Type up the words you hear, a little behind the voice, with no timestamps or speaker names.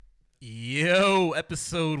Yo,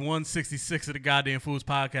 episode 166 of the Goddamn Fools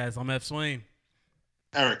Podcast. I'm F. Swain.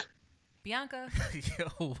 Eric. Bianca.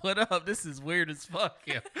 Yo, what up? This is weird as fuck,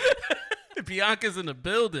 yo. Bianca's in the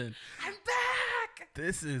building. I'm back.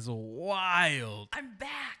 This is wild. I'm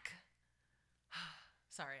back.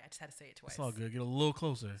 Sorry, I just had to say it twice. It's all good. Get a little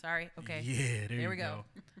closer. Sorry. Okay. Yeah, there we you go.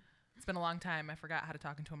 It's been a long time. I forgot how to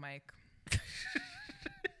talk into a mic.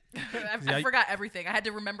 Yeah, I forgot everything. I had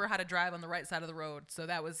to remember how to drive on the right side of the road. So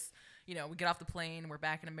that was, we get off the plane. We're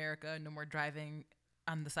back in America. No more driving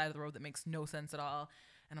on the side of the road that makes no sense at all.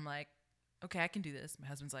 And I'm like, okay, I can do this. My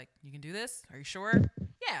husband's like, you can do this? Are you sure?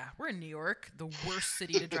 Yeah, we're in New York, the worst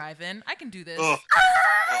city to drive in. I can do this.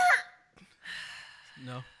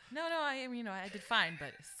 No. No, I did fine,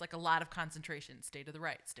 but it's like a lot of concentration. Stay to the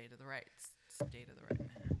right, stay to the right, stay to the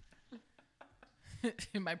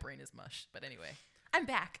right. My brain is mush, but anyway. I'm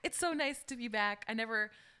back. It's so nice to be back. I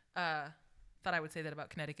never thought I would say that about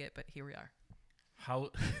Connecticut, but here we are.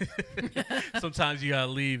 How? Sometimes you gotta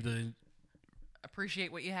leave the.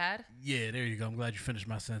 Appreciate what you had. Yeah, there you go. I'm glad you finished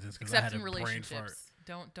my sentence because I Except had in a brain fart. relationships.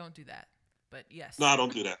 Don't do that. But yes. No,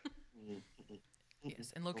 don't do that.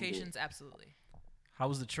 Yes, in locations, absolutely. How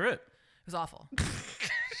was the trip? It was awful. it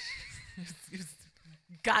was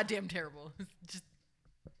goddamn terrible. Just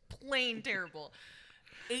plain terrible.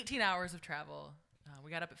 18 hours of travel. We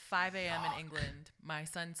got up at 5 a.m. in England. My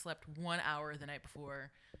son slept 1 hour the night before.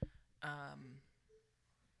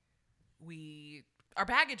 Our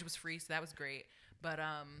baggage was free, so that was great. But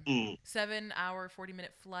 7 hour,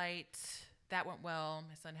 40-minute flight, that went well.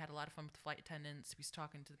 My son had a lot of fun with the flight attendants. He was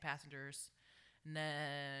talking to the passengers. And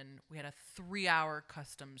then we had a 3-hour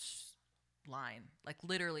customs line. Like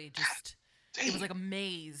literally just, it was like a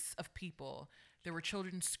maze of people. There were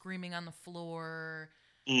children screaming on the floor.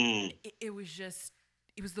 It was just,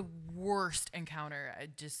 it was the worst encounter.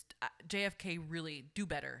 JFK really do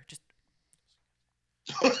better. Just.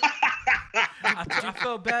 I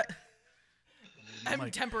felt bad.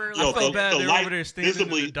 I'm temporarily. I felt bad. They're over there standing in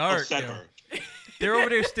the dark. Yo. They're over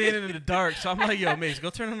there standing in the dark. So I'm like, yo, Mace, go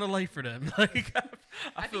turn on the light for them. Like,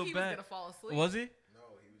 I feel think he bad. was gonna fall asleep. Was he? No,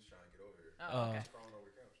 he was trying to get over here. Oh, okay. Crawling over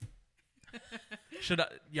the couch. Should I?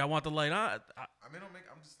 Yeah, I want the light on. I mean,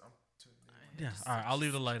 Yeah. All right, I'll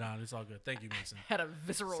leave the light on. It's all good. Thank you, Mason. Had a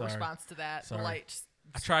visceral response to that. Sorry. The light. Just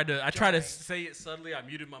I tried to say it subtly. I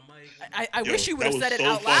muted my mic. I wish you would have said it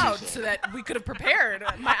out loud so that we could have prepared.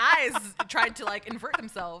 My eyes tried to invert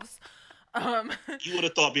themselves. You would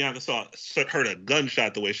have thought Bianca heard a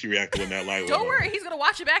gunshot the way she reacted when that light went Don't on. worry, he's gonna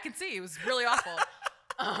watch it back and see. It was really awful.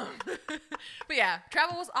 But yeah,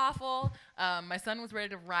 travel was awful. My son was ready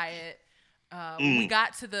to riot. We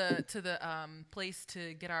got to the place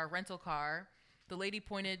to get our rental car. The lady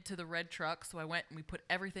pointed to the red truck, so I went and we put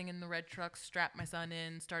everything in the red truck, strapped my son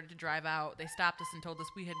in, started to drive out. They stopped us and told us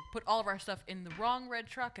we had put all of our stuff in the wrong red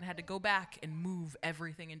truck and had to go back and move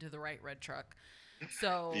everything into the right red truck.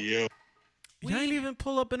 So Yeah. You ain't even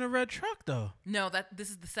pull up in a red truck though. No, this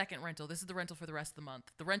is the second rental. This is the rental for the rest of the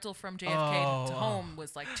month. The rental from JFK to home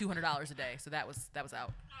was like $200 a day, so that was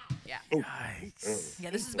out. Yeah. Yikes. Yeah,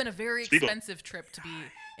 this has been a very expensive trip to be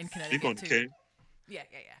in Connecticut too. Yeah.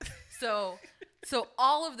 So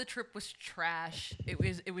all of the trip was trash. It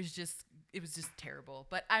was just terrible.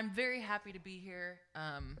 But I'm very happy to be here.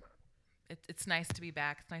 It's nice to be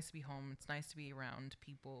back. It's nice to be home. It's nice to be around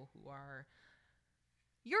people who are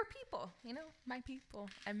your people, my people.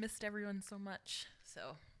 I missed everyone so much.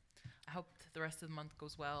 So I hope the rest of the month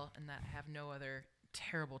goes well and that I have no other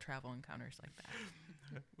terrible travel encounters like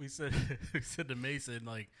that. We said to Mason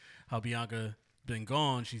how Bianca been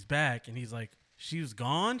gone, she's back, and he's like, she was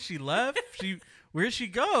gone, she left, where'd she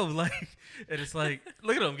go? And it's like,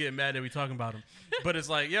 look at him getting mad that we talking about him. But it's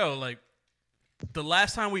like, yo, the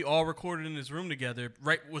last time we all recorded in this room together,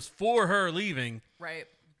 right, was for her leaving. Right.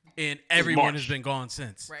 And everyone has been gone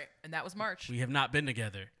since. Right. And that was March. We have not been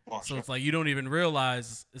together. March. So it's like you don't even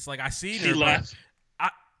realize. It's like I see her. Left.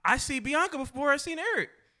 I see Bianca before I seen Eric.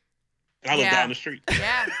 I live down the street.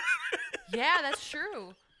 Yeah. Yeah, that's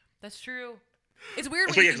true. That's true. It's weird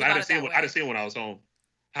when you think I about it that way. I didn't see it when I was home.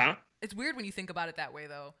 Huh? It's weird when you think about it that way,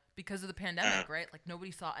 though, because of the pandemic, right?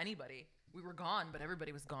 Nobody saw anybody. We were gone, but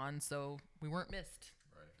everybody was gone, so we weren't missed.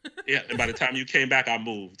 Right. Yeah, and by the time you came back, I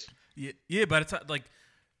moved. Yeah. By the time,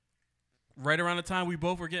 right around the time we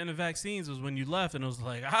both were getting the vaccines was when you left, and it was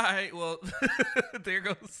like, all right, well, there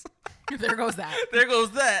goes. There goes that. There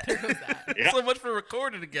goes that. There goes that. Yep. So much for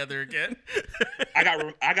recording together again. I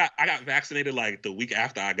got vaccinated the week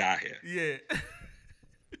after I got here. Yeah.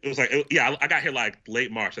 It was I got here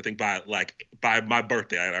late March. I think by my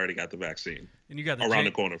birthday, I already got the vaccine. And you got the around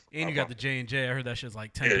the corner. And you got the J&J. I heard that shit's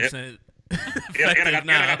 10% And I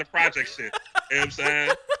now. got the project shit. You know what I'm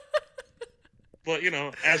saying? But,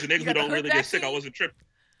 as a nigga who got the don't hood really get sick, I vaccine? wasn't tripping.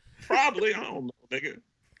 Probably. I don't know, nigga.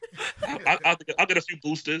 I'll get a few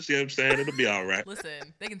boosters. You know what I'm saying? It'll be all right.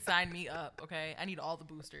 Listen, they can sign me up, okay? I need all the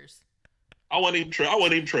boosters. I wasn't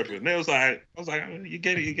even tripping. I was like, you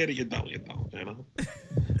get it, you don't. I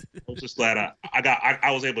was just glad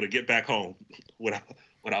I was able to get back home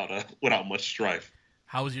without much strife.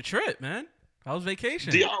 How was your trip, man? How was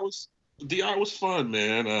vacation? DR was fun,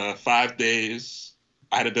 man. 5 days.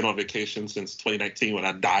 I hadn't been on vacation since 2019 when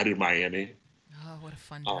I died in Miami. Oh, what a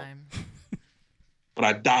fun time. When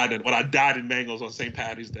I died in Mango's on St.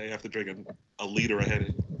 Patty's Day after drinking a liter of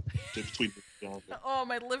Henny. Between Oh,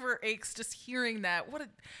 my liver aches just hearing that. That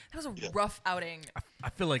was a rough outing. I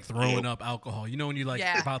feel like throwing up alcohol. You know when you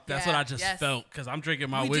that's what I just felt because I'm drinking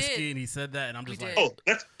my whiskey and he said that and I'm just like, oh,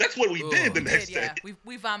 that's what we did the next day. Yeah,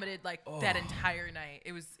 we vomited that entire night.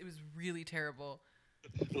 It was really terrible.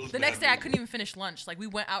 The next day I couldn't even finish lunch. Like we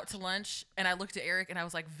went out to lunch and I looked at Eric and I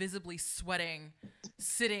was like visibly sweating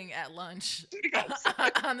sitting at lunch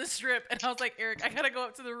on the strip and I was like, Eric, I gotta go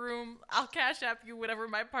up to the room. I'll cash app you whatever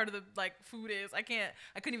my part of the food is. I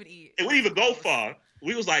couldn't even eat. And we didn't even go far.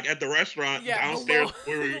 We was at the restaurant downstairs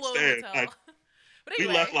where we were staying. But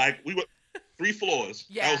anyway, we left we went 3 floors.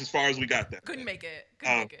 Yeah. That was as far as we got there. Couldn't make it.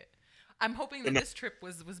 I'm hoping that this trip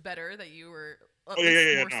was better, that you were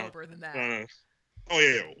more sober than that. Oh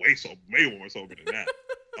yeah, way more sober than that.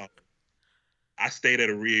 I stayed at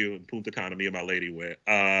a Rio in Punta Cana, me and my lady went.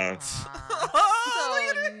 So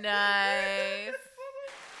nice.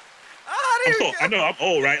 I know I'm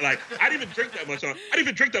old, right? Like I didn't even drink that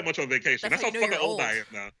much on vacation. That's how fucking old I am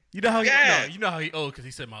now. You know how you know how he old because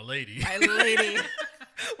he said my lady. My lady.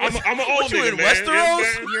 I'm an old nigga, you in man.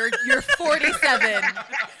 Westeros? You're 47.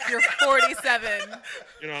 You're 47.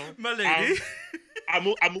 My lady. I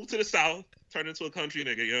moved to the South. Turned into a country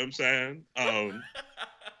nigga, you know what I'm saying?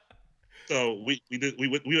 So we did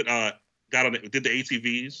the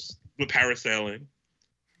ATVs, went parasailing.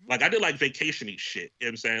 Like I did vacation-y shit, you know what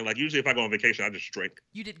I'm saying? Like usually if I go on vacation, I just drink.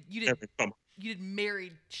 You did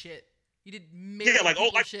married shit. You did married shit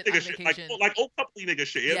on shit. vacation. Like old couple nigga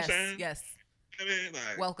shit, you know what I'm saying? Yes. You know what I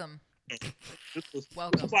mean? Welcome. This was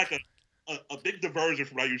like a big diversion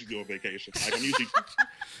from what I usually do on vacation. Like I'm usually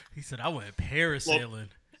He said I went parasailing.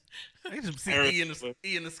 I can just see E in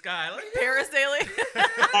the sky. Like, parasailing.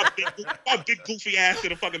 my big goofy ass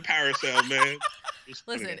in a fucking parasail, man.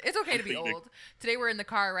 Listen, it's okay to be old. Today we're in the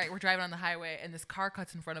car, right? We're driving on the highway, and this car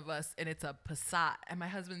cuts in front of us, and it's a Passat. And my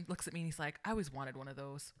husband looks at me, and he's like, I always wanted one of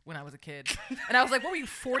those when I was a kid. And I was like, what were you,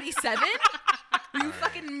 47? Were you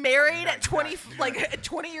fucking married at 20, at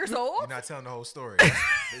 20 years old? You're not telling the whole story.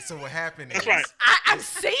 So what happened is... That's right. I'm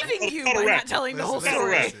saving you by not telling the whole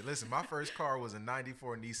story. Listen, my first car was a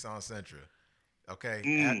 94 Nissan Sentra.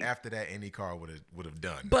 Okay? After that, any car would have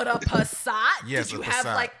done. But a Passat? Yes, Did you a have,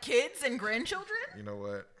 Passat. kids and grandchildren? You know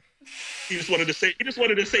what? He just wanted to say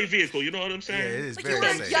vehicle, you know what I'm saying? Yeah, it is you very were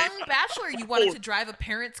safe. a young bachelor. You wanted to drive a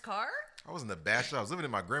parent's car? I wasn't a bachelor. I was living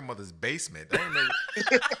in my grandmother's basement. I didn't know...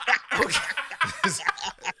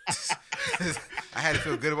 I had to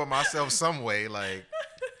feel good about myself some way, like...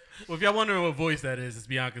 Well, if y'all wondering what voice that is, it's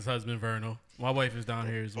Bianca's husband, Vernal. My wife is down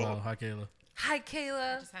here as well. Hi, Kayla. Hi,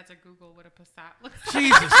 Kayla. I just had to Google what a Passat looks like.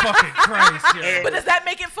 Jesus fucking Christ, yo. But does that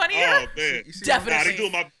make it funnier? Oh, man.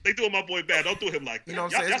 Definitely. Nah, they doing my boy bad. Don't do him like that. You know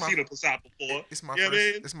what I'm saying? Y'all seen a Passat before.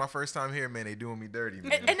 It's my first time here, man. They doing me dirty,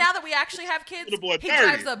 man. And now that we actually have kids, he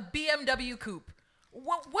drives a BMW coupe.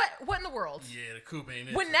 What in the world? Yeah, the coupe ain't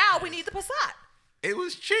it. When now we need the Passat. It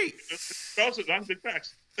was cheap. That's big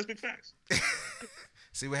facts. That's big facts.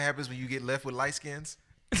 See what happens when you get left with light skins?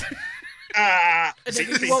 You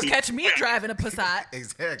won't catch me driving a Passat.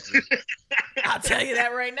 Exactly. I'll tell you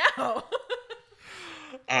that right now.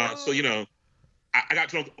 So I got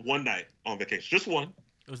drunk one night on vacation, just one.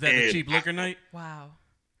 Was that the cheap liquor night? Wow,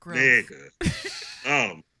 gross. Nigga.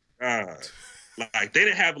 Like they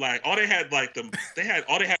didn't have all they had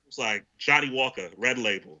was Johnny Walker Red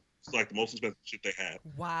Label. It's the most expensive shit they had.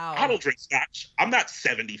 Wow. I don't drink scotch. I'm not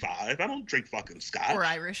 75. I don't drink fucking scotch. Or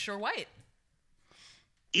Irish or white.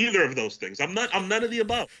 Either of those things. I'm none of the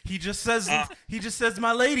above. He just says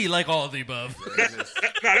my lady like all of the above.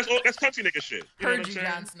 That's country nigga shit. Heard you,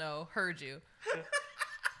 Jon Snow. Heard you.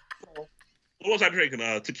 What was I drinking?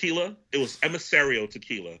 Tequila. It was Emisario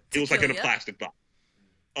tequila. It was in a plastic bottle.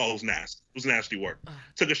 Oh, it was nasty. It was nasty work.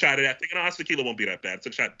 Took a shot of that, thinking, tequila won't be that bad.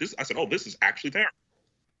 Took a shot. I said, this is actually terrible.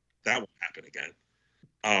 That won't happen again.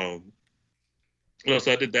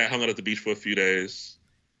 So I did that. Hung out at the beach for a few days.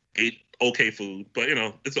 Ate okay food, but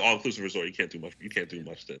it's an all-inclusive resort. You can't do much. You can't do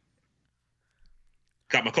much then.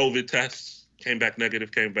 got my COVID tests, came back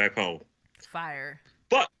negative, came back home. Fire.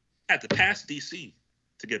 But I had to pass DC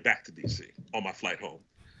to get back to DC on my flight home.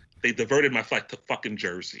 They diverted my flight to fucking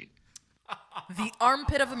Jersey. The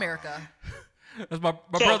armpit of America. As my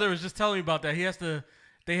brother was just telling me about that.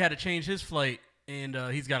 They had to change his flight, and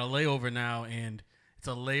he's got a layover now, and it's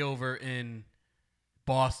a layover in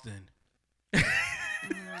Boston.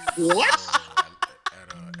 What?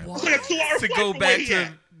 It's like a 2-hour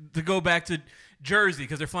flight to go back to Jersey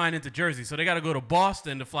because they're flying into Jersey, so they got to go to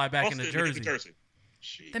Boston to fly back into Jersey.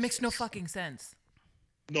 That makes no fucking sense.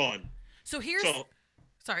 None. So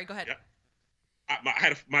sorry, go ahead. Yeah,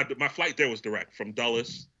 my flight there was direct from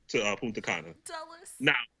Dulles to Punta Cana. Dulles.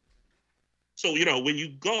 Now, so when you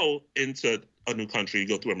go into a new country, you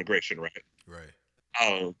go through immigration, right?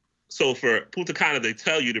 Right. So for Punta Cana, they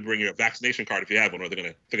tell you to bring your vaccination card if you have one, or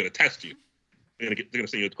they're gonna test you. They're gonna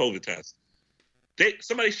send you a COVID test.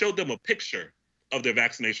 Somebody showed them a picture of their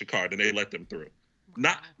vaccination card and they let them through.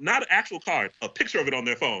 Not an actual card, a picture of it on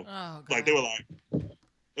their phone. Oh, God. Like they're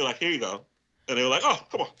like, here you go, and they were like, oh,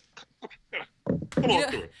 come on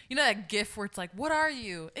through. You know that GIF where it's like, what are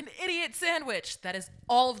you? An idiot sandwich. That is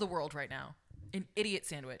all of the world right now. An idiot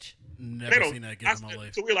sandwich. Never seen that GIF in my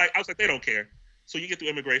life. So I was like, they don't care. So you get through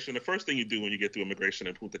immigration. The first thing you do when you get through immigration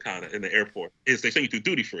in Punta Cana in the airport is they send you through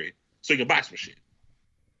duty free so you can buy some shit.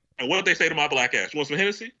 And what did they say to my black ass? You want some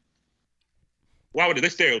Hennessy? Why would they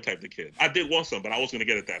stereotype the kid? I did want some, but I wasn't going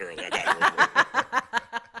to get it that early. I got it early.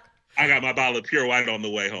 I got my bottle of pure white on the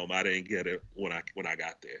way home. I didn't get it when I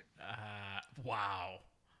got there. Wow.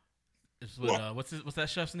 What's that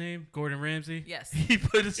chef's name? Gordon Ramsay? Yes. He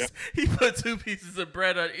put 2 pieces of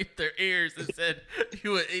bread on their ears and said,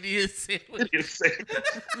 "You an idiot sandwich."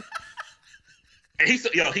 And he's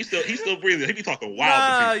still breathing. He be talking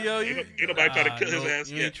wild. Ain't nobody trying to kill his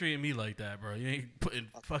ass. You ain't treating me like that, bro. You ain't putting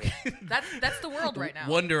fucking. That's the world right now.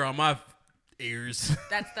 Wonder on my ears.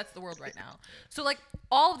 That's the world right now. So like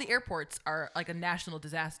all of the airports are like a national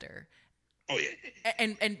disaster. Oh yeah.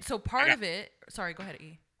 And so part of it. Sorry, go ahead,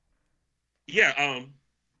 E. Yeah.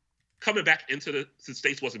 Coming back into the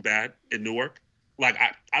States wasn't bad in Newark. Like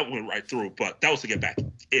I went right through, but that was to get back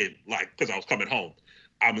in, like because I was coming home.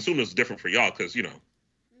 I'm assuming it's different for y'all because you're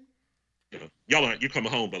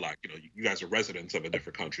coming home, but like you guys are residents of a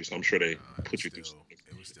different country, so I'm sure they put you through.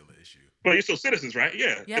 It was still an issue. But you're still citizens, right?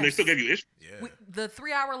 Yeah. Yes. And they still gave you issues. Yeah. The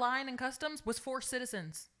 3-hour line in customs was for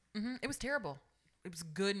citizens. It was terrible. It was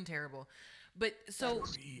good and terrible. But so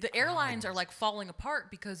the airlines are like falling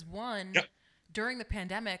apart because during the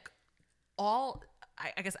pandemic,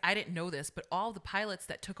 I guess I didn't know this, but all the pilots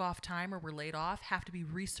that took off time or were laid off have to be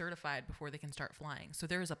recertified before they can start flying. So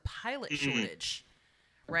there is a pilot shortage,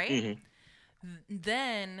 right? Mm-hmm.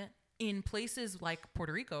 Then in places like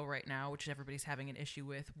Puerto Rico right now, which everybody's having an issue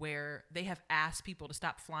with, where they have asked people to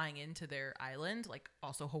stop flying into their island, like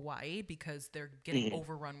also Hawaii, because they're getting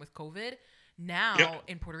overrun with COVID. Now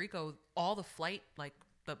in Puerto Rico, all the flight, like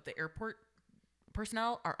the airport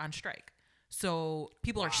personnel are on strike. So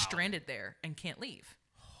people are stranded there and can't leave.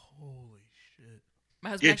 Holy shit! My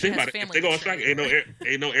husband actually has family. If they go on strike,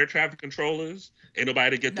 ain't no air traffic controllers, ain't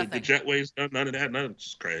nobody to get the jetways done. None of that. None.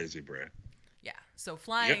 It's crazy, bro. Yeah. So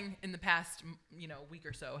flying in the past, week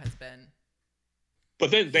or so has been.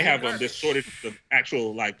 But then they have this shortage of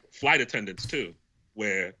actual like flight attendants too,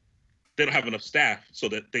 where they don't have enough staff, so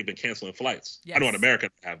that they've been canceling flights. Yes. I know in America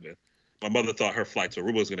they have been. My mother thought her flight to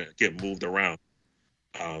Aruba was gonna get moved around.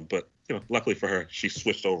 But luckily for her, she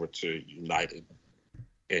switched over to United,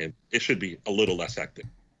 and it should be a little less hectic.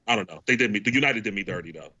 I don't know. The United did me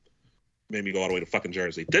dirty though. Made me go all the way to fucking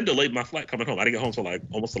Jersey. Then delayed my flight coming home. I didn't get home till like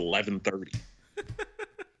almost 11:30.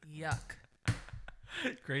 Yuck.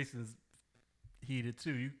 Grayson's heated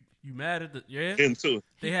too. You mad at the In too.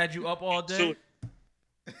 They had you up all day.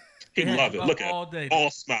 He loved it. Look at all day. All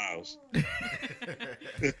smiles.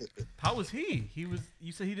 How was he?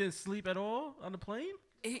 You said he didn't sleep at all on the plane?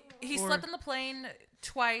 He slept on the plane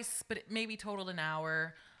twice, but it maybe totaled an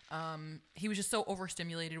hour. He was just so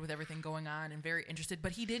overstimulated with everything going on and very interested,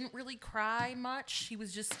 but he didn't really cry much. He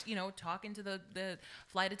was just, talking to the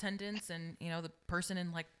flight attendants and, the person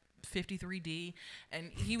in like 53D,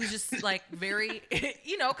 and he was just like very,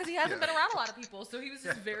 because he hasn't been around a lot of people, so he was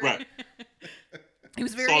just very... Right. He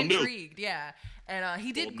was very intrigued, yeah. And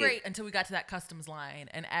he did great until we got to that customs line.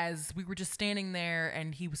 And as we were just standing there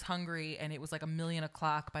and he was hungry and it was like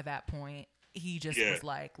 1:00,000 by that point, he just was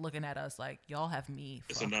like looking at us like, y'all have me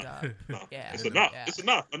fucked up. No. Yeah. It's enough. Yeah. It's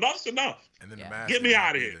enough. Enough's enough. And then the mask. Get me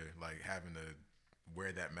out of here. Like having to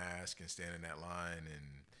wear that mask and stand in that line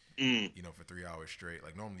and, for 3 hours straight.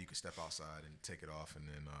 Like normally you could step outside and take it off and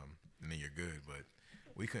then you're good. But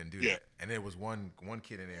We couldn't do that. And there was one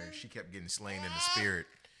kid in there. She kept getting slain in the spirit.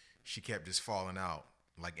 She kept just falling out,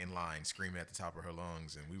 like in line, screaming at the top of her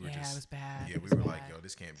lungs, and we were just. It was bad. Yeah, we were like, yo,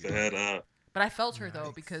 this can't be. Fed up. But I felt her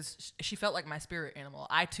though because she felt like my spirit animal.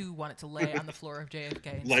 I too wanted to lay on the floor of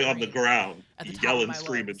JFK, and lay on the ground, at the top yelling, of my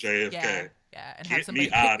screaming lungs. JFK. Yeah, and Get have somebody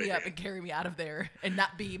me outta pick me up here. and carry me out of there, and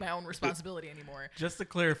not be my own responsibility anymore. Just to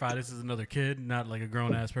clarify, this is another kid, not like a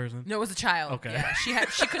grown ass person. No, it was a child. Okay. Yeah,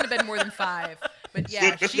 she couldn't have been more than 5. But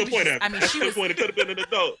yeah, That's she the was point. just, I mean, That's she the was. point. It could have been an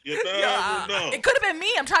adult. You never know. It could have been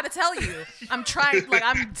me. I'm trying to tell you. I'm trying. Like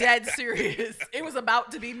I'm dead serious. It was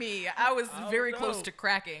about to be me. I was very close to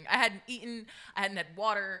cracking. I hadn't eaten. I hadn't had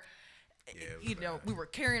water. Yeah, it was You know, bad. we were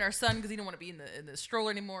carrying our son because he didn't want to be in the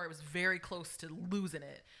stroller anymore. It was very close to losing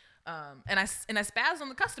it. And I spazzed on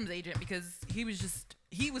the customs agent because he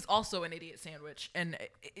was also an idiot sandwich. And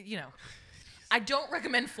you know, I don't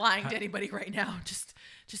recommend flying to anybody right now. Just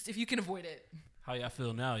if you can avoid it. How y'all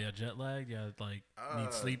feel now? Y'all jet lagged? Y'all like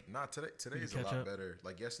need sleep? Not today. Today You is a catch lot up? better.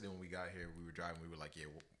 Like yesterday when we got here, we were driving. We were like, yeah,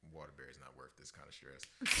 Waterbury's not worth this kind of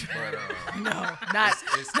stress. But No, not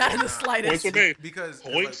it's not in the not. slightest. Points were made. because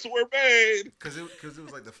Points were made. Because it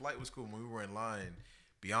was like the flight was cool. When we were in line,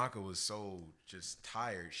 Bianca was so just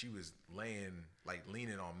tired. She was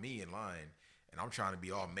leaning on me in line. And I'm trying to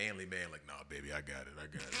be all manly man, like, nah, baby, I got it.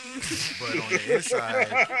 But on the inside,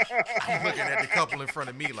 I'm looking at the couple in front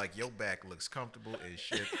of me like, your back looks comfortable as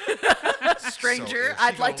shit. Stranger, So if she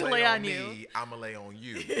I'd like to gonna lay on me, you. I'ma lay on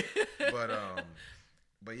you.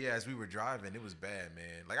 But yeah, as we were driving, it was bad,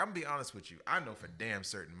 man. Like, I'm gonna be honest with you. I know for damn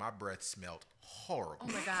certain my breath smelled horrible.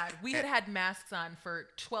 Oh my God, we had masks on for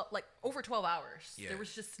over 12 hours. Yeah. There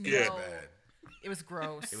was just no. It was bad. It was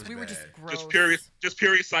gross. It was We were bad. just gross. Just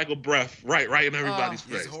period cycle breath, right in everybody's It's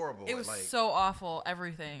face. horrible. It was like, so awful.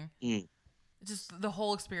 Everything. Mm. Just the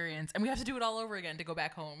whole experience, and we have to do it all over again to go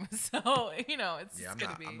back home. So it's yeah, it's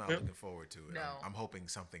gonna be. I'm not looking forward to it. No. I'm hoping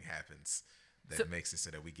something happens that So- makes it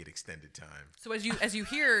so that we get extended time. So as you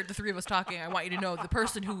hear the three of us talking, I want you to know the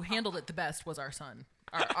person who handled it the best was our son.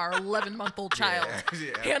 Our 11-month-old child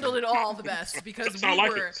Yeah, handled it all the best because Sound we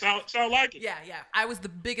like were. it. Sound like it. Yeah. I was the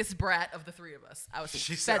biggest brat of the three of us. I was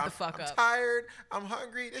She fed said, the fuck I'm up. tired. I'm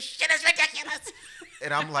hungry. This shit is ridiculous.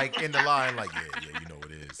 And I'm like in the line, like, yeah, you know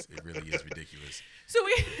it is. It really is ridiculous. So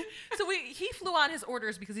he flew on his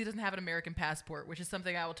orders because he doesn't have an American passport, which is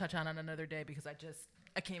something I will touch on another day because I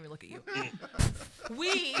can't even look at you.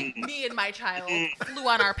 Me and my child flew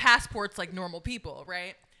on our passports like normal people,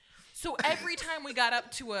 right? So every time we got up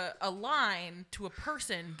to a line to a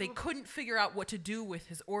person, they couldn't figure out what to do with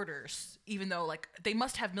his orders, even though like they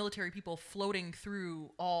must have military people floating through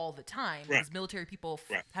all the time because Right. military people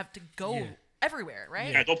Right. have to go everywhere,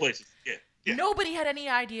 right? Yeah, go places. Yeah. Nobody had any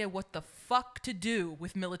idea what the fuck to do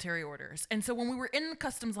with military orders. And so when we were in the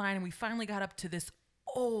customs line and we finally got up to this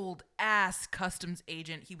old ass customs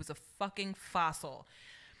agent, he was a fucking fossil.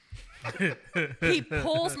 He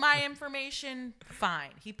pulls my information,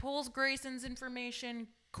 fine. He pulls Grayson's information,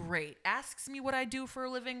 great. Asks me what I do for a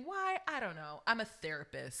living. Why? I don't know. I'm a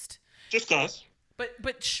therapist. Just cause.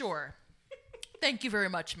 But sure. Thank you very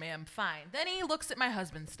much, ma'am. Fine. Then he looks at my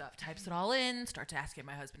husband's stuff, types it all in, starts asking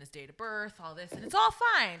my husband his date of birth, all this, and it's all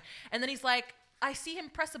fine. And then he's like, I see him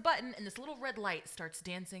press a button, and this little red light starts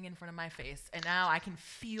dancing in front of my face. And now I can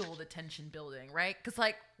feel the tension building, right? Because,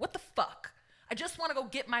 like, what the fuck? I just want to go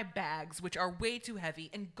get my bags, which are way too heavy,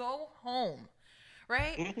 and go home,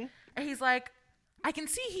 right? Mm-hmm. And he's like, I can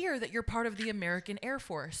see here that you're part of the American Air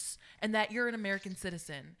Force and that you're an American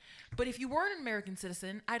citizen. But if you weren't an American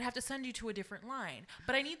citizen, I'd have to send you to a different line.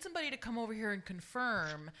 But I need somebody to come over here and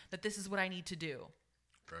confirm that this is what I need to do.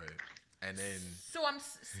 Right. And then So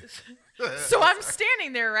I'm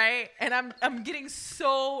standing there, right? And I'm getting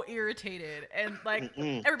so irritated. And like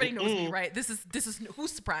everybody knows me, right? This is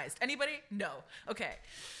who's surprised? Anybody? No. Okay.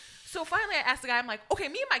 So finally I asked the guy, I'm like, okay,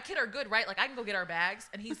 me and my kid are good, right? Like I can go get our bags.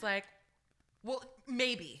 And he's like, well,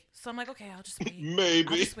 maybe. So I'm like, okay, I'll just wait. Maybe.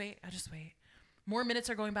 I'll just wait. More minutes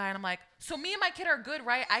are going by, and I'm like, so me and my kid are good,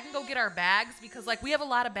 right? I can go get our bags because, like, we have a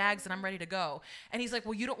lot of bags, and I'm ready to go. And he's like,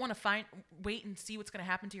 well, you don't want to wait and see what's going to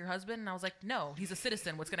happen to your husband? And I was like, no, he's a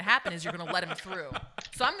citizen. What's going to happen is you're going to let him through.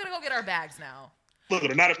 So I'm going to go get our bags now. Look at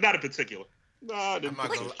her. Not in particular. Not in I'm not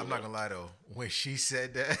particular. gonna lie though. When she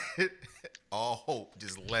said that, all hope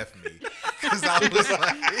just left me because I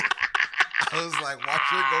was like, watch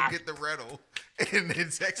her go get the rental and then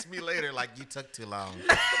text me later like you took too long.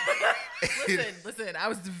 Listen, I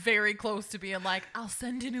was very close to being like, I'll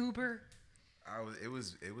send an Uber. It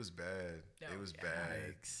was bad. No, it was yeah.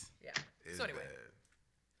 bad. Yeah. It So was anyway.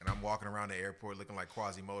 bad. And I'm walking around the airport looking like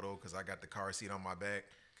Quasimodo because I got the car seat on my back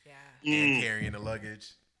Yeah. and carrying the luggage.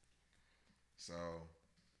 So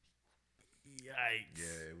Yikes.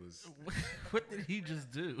 Yeah, it was. What did he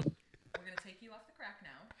just do? We're gonna take you off the crack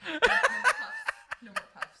now. No more puffs. No more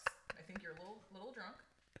puffs. I think you're a little drunk,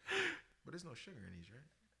 But there's no sugar in these, right?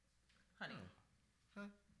 honey. Huh?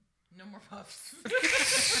 No more puffs.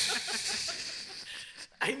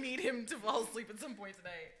 I need him to fall asleep at some point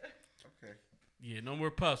tonight. Okay. Yeah, no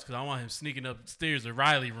more puffs because I want him sneaking upstairs to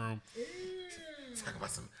Riley room. Talk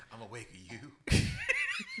about some. I'm awake at you.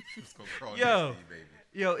 Let's go crawl Yo. next to you, baby.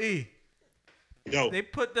 Yo, E. Yo, They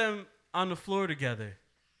put them on the floor together.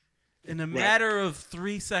 In a matter of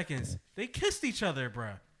 3 seconds, they kissed each other,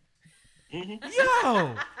 bruh.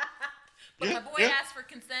 Yo. But Yeah, my boy yeah. asked for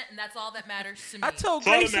consent, and that's all that matters to me. I told That's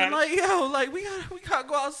all that Grayson, matters. like, yo, like, we gotta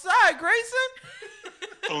go outside,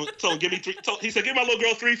 Grayson. told him, give me 3. He said, give my little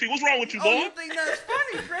girl 3 feet. What's wrong with you, Oh, boy? you think that's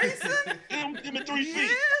funny, Grayson? Give me 3 Yeah,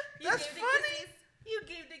 feet. that's funny. You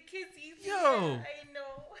gave the kissies. Yo. I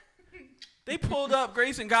know. They pulled up.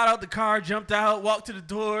 Grayson got out the car, jumped out, walked to the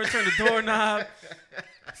door, turned the doorknob.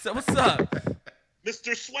 So what's up?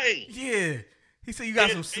 Mr. Swain. Yeah. He said you got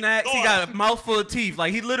Yeah, some it's snacks. He gone. got a mouthful of teeth.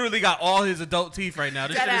 Like he literally got all his adult teeth right now.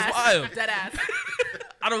 This Dead shit is ass. wild. Dead ass.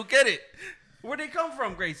 I don't get it. Where'd they come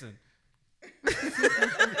from, Grayson?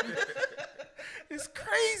 It's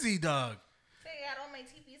crazy, dog. Say I got all my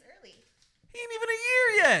TVs early. He ain't even a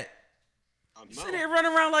year yet. I He's know. sitting there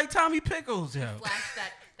running around like Tommy Pickles, yo. Flash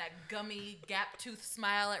that gummy gap tooth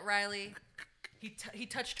smile at Riley. He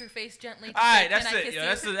touched her face gently. All right, Can that's I it, kiss yo. you?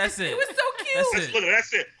 That's it. That's it. It was so cute. That's it. Look at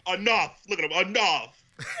that's it. Enough. Look at him. Enough.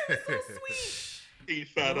 So sweet. He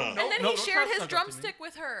fed up. No. And then don't he shared try to his suck up to me. drumstick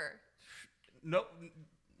with her.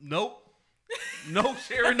 Nope. No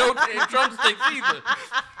sharing no damn drumsticks either.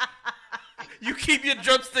 You keep your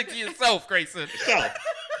drumstick to yourself, Grayson. So,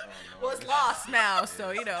 Well, it's lost now, so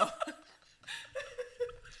you know.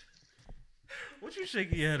 What you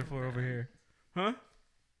shaking your head for over here? Huh?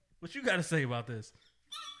 What you got to say about this?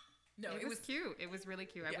 No, It was cute. It was really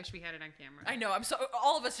cute. I Yeah. wish we had it on camera. I know. I'm so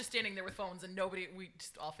all of us just standing there with phones and we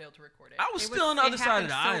just all failed to record it. I was It still on the it other side of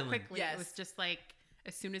the happened so island. Quickly. Yes. It was just like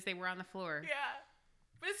as soon as they were on the floor. Yeah.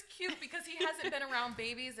 But it's cute because he hasn't been around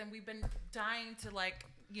babies and we've been dying to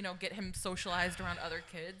get him socialized around other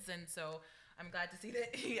kids, and so I'm glad to see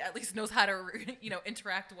that he at least knows how to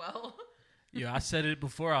interact well. Yo, I said it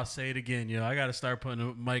before. I'll say it again. Yo, I got to start putting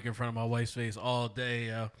a mic in front of my wife's face all day,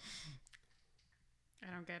 yo.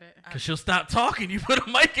 I don't get it. Because she'll stop talking. You put a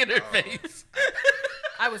mic in her face.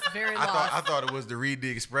 I was very lost. I thought it was to read the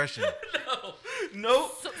expression. No.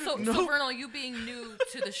 So No. Vernal, you being new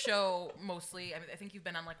to the show mostly, I mean, I think you've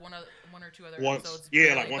been on like one or two other once. episodes.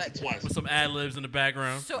 Yeah, barely, like once or but- twice. With some ad libs in the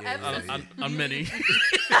background. So Yeah, Ev yeah, says yeah. On many.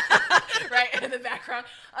 right in the background.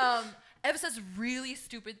 Ev says really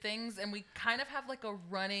stupid things, and we kind of have like a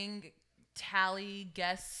running tally,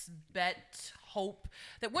 guess, bet, hope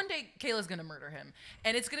that one day Kayla's gonna murder him,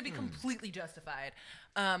 and it's gonna be completely justified.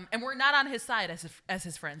 And we're not on his side as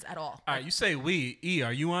his friends at all. All right, you say we. E,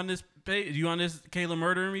 are you on this you on this Kayla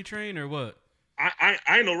murdering me train or what? I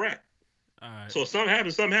ain't no rat. All right. So if something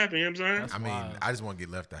happens, you know what I'm saying? That's I mean, wild. I just want to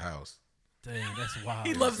get left the house. Damn, that's wild.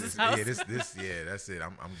 He loves his house. Yeah, yeah, that's it.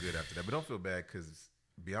 I'm good after that. But don't feel bad because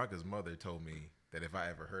Bianca's mother told me that if I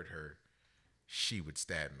ever hurt her, she would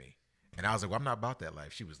stab me. And I was like, well, I'm not about that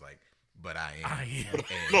life. She was like, but I am. I am. And-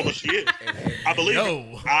 No, but she is. I believe her.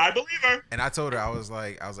 Yo. I believe her. And I told her, I was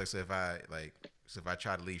like, so if I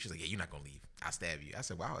try to leave, she's like, yeah, you're not gonna leave. I'll stab you. I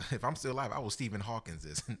said, wow, if I'm still alive, I will Stephen Hawkins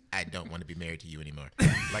this. I don't want to be married to you anymore. I'm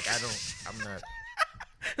not.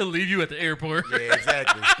 He'll leave you at the airport. Yeah,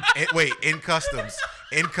 exactly. In customs.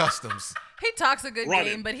 He talks a good Run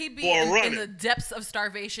game, it. but he'd be Boy, run in it. the depths of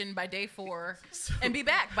starvation by day 4 and be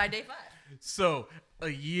back by day 5. So a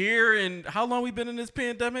year and how long we been in this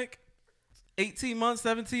pandemic? 18 months,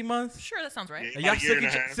 17 months? Sure, that sounds right. Yeah. Are y'all About a year and a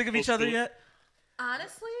half, sick of close each other to it. yet?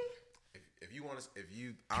 Honestly,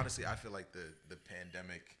 Honestly, I feel like the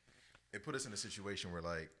pandemic, it put us in a situation where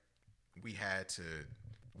like we had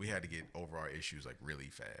to get over our issues like really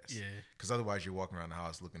fast. Yeah. Because otherwise you're walking around the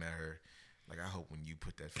house looking at her like, I hope when you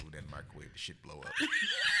put that food in the microwave, the shit blow up.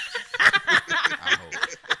 I hope.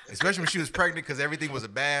 Especially when she was pregnant because everything was a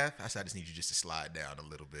bath. I said, I just need you just to slide down a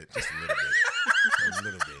little bit. Just a little bit. A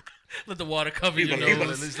little bit. Let the water cover He's your about to-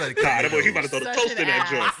 nose. Just let it God, cover that boy, he your about to throw the Such toast an in that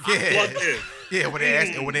joint. ass. Yeah. Plugged in. Yeah, when they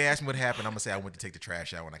asked me what happened, I'm gonna say I went to take the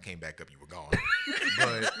trash out. When I came back up, you were gone.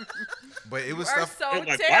 But it was you are stuff. so Like,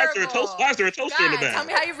 why is terrible. there a toast? Why is there a toaster in the God, back? tell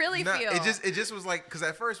me how you really Nah, feel. it just was like because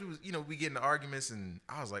at first we get into arguments and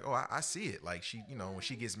I was like, oh, I see it. Like she, when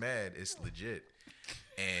she gets mad, it's legit.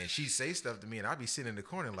 And she'd say stuff to me, and I'd be sitting in the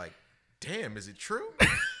corner like, damn, is it true?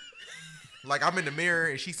 Like I'm in the mirror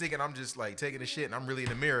and she's thinking I'm just like taking a shit, and I'm really in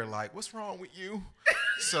the mirror like, what's wrong with you?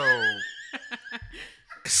 So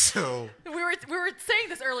So we were saying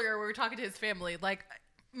this earlier. We were talking to his family. Like,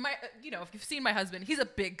 if you've seen my husband, he's a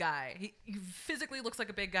big guy. He physically looks like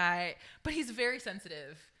a big guy, but he's very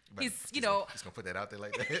sensitive. but He's he's gonna put that out there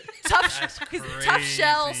like that. he's tough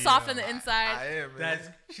shell, soft on the inside. I am, man.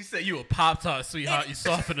 She said you a Pop-Tart, sweetheart. You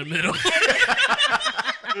soft in the middle.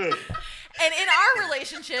 And in our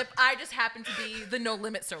relationship, I just happen to be the no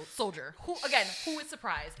limit soldier. Who is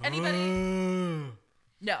surprised? Anybody?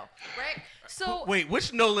 No, right? So wait,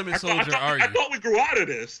 which no limit soldier are you? I thought we grew out of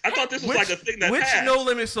this. I thought this was like a thing that Which passed. no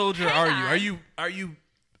limit soldier Hang are you? on. Are you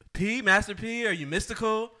P, Master P? Are you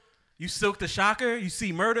Mystical? You Silk the Shocker? You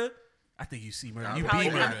see murder? I think you see murder. You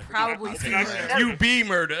be murder. I'm probably see murder. You be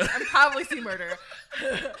murder. I'm probably see murder.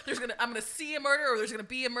 I'm gonna see a murder, or there's gonna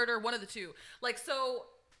be a murder. One of the two. Like, so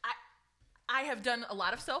I have done a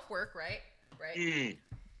lot of self work, right?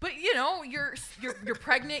 But you're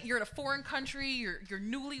pregnant. You're in a foreign country. You're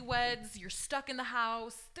newlyweds. You're stuck in the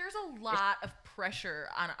house. There's a lot of pressure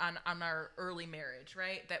on our early marriage,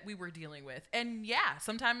 right? That we were dealing with. And yeah,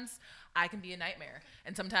 sometimes I can be a nightmare,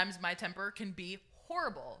 and sometimes my temper can be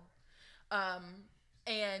horrible.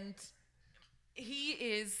 And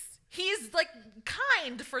he's like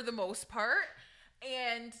kind for the most part.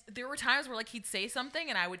 And there were times where like he'd say something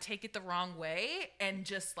and I would take it the wrong way and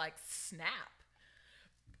just like snap.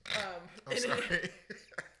 I'm sorry.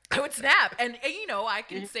 I would snap, and I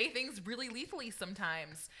can say things really lethally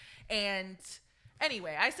sometimes. And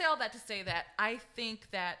anyway, I say all that to say that I think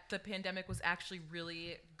that the pandemic was actually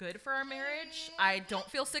really good for our marriage. I don't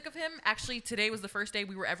feel sick of him. Actually, today was the first day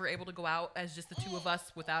we were ever able to go out as just the two of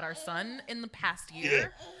us without our son in the past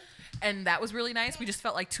year. And that was really nice. We just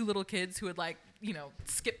felt like two little kids who had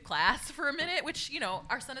skip class for a minute, which,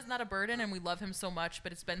 our son is not a burden and we love him so much,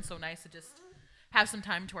 but it's been so nice to just have some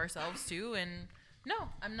time to ourselves too. And no,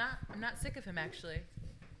 I'm not sick of him actually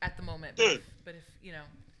at the moment. But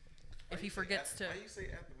if he forgets to,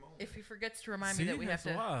 if he forgets to remind me that we have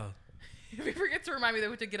to, wild. if he forgets to remind me that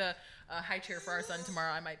we have to get a high chair for our son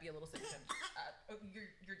tomorrow, I might be a little sick of him.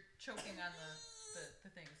 You're choking on the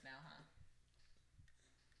things now, huh?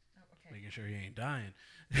 Oh, okay. Making sure he ain't dying.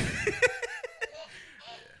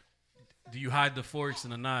 Do you hide the forks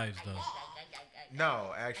and the knives though?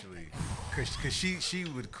 No, actually, cause she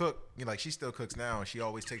would cook. She still cooks now, and she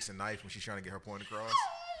always takes a knife when she's trying to get her point across.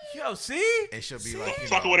 Yo, see? And she'll be like,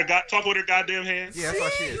 talking with her goddamn hands. Yeah, that's all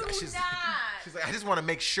she is. She's like, I just want to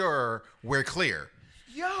make sure we're clear.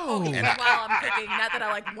 Yo. And while I'm cooking, not that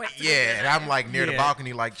I went to and I'm like near the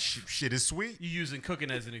balcony, like shit is sweet. You using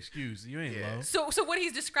cooking as an excuse. You ain't low. So what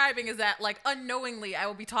he's describing is that unknowingly I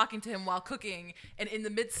will be talking to him while cooking, and in the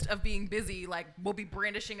midst of being busy, we'll be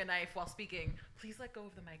brandishing a knife while speaking. Please let go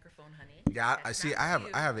of the microphone, honey. Yeah, I see. I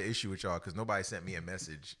have an issue with y'all because nobody sent me a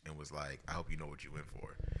message and was like, I hope you know what you went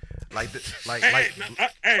for. You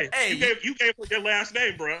gave her your last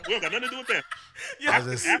name, bro. We don't got nothing to do with that. Yeah,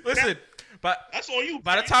 listen. But that's all you.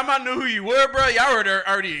 By the time I knew who you were, bro, y'all were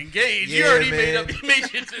already engaged. Yeah, you already made man. your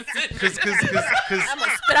decision. I'm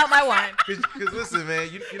gonna spit out my wine. Because listen, man,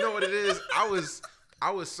 you know what it is. I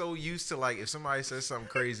was so used to if somebody says something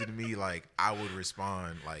crazy to me, I would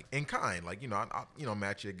respond in kind, I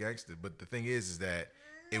match you a gangster. But the thing is that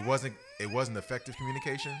it wasn't effective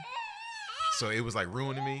communication, so it was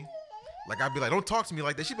ruining me. I'd be like, don't talk to me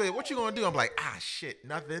like that. She'd be like, what you gonna do? I'm like, shit,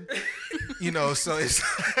 nothing. So it's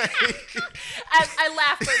I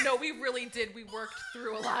laugh, but no, we really did. We worked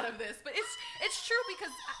through a lot of this, but it's true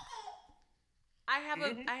because I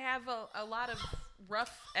have a lot of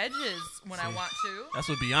rough edges when I want to. That's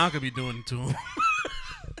what Bianca be doing to him.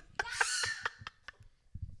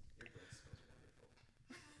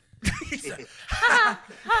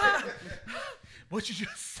 What you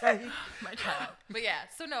just say? My child. But yeah,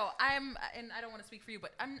 so no, and I don't want to speak for you,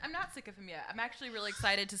 but I'm not sick of him yet. I'm actually really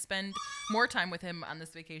excited to spend more time with him on this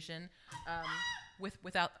vacation,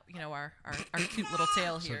 without our cute little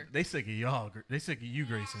tail here. So they sick of y'all. They sick of you,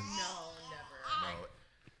 Grayson. No, never.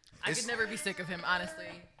 I could never be sick of him, honestly.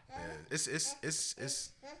 Yeah,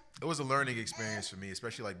 it was a learning experience for me,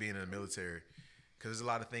 especially being in the military, because there's a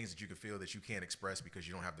lot of things that you can feel that you can't express because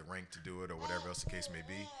you don't have the rank to do it or whatever else the case may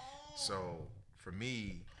be. So for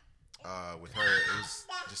me, with her, it was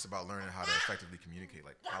just about learning how to effectively communicate,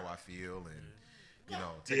 how I feel, and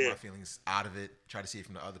take my feelings out of it, try to see it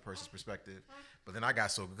from the other person's perspective. But then I got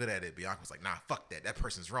so good at it, Bianca was like, nah, fuck that. That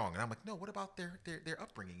person's wrong. And I'm like, no, what about their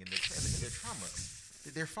upbringing and their trauma?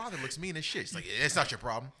 Their father looks mean as shit. She's like, it's not your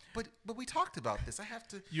problem. But we talked about this. I have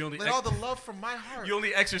to let all the love from my heart. You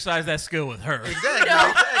only exercise that skill with her. Exactly.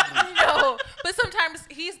 No, but sometimes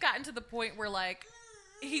he's gotten to the point where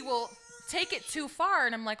he will take it too far,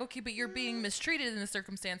 and I'm like, okay, but you're being mistreated in this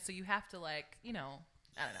circumstance, so you have to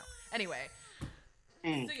I don't know. Anyway,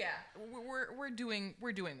 so yeah, we're doing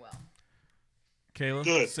well. Kayla,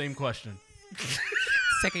 Good. same question.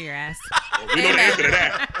 Sick of your ass. Well, we know the answer to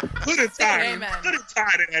that. Good and tired. Amen. Good and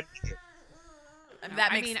tired of that.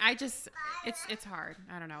 That I makes mean, it's hard.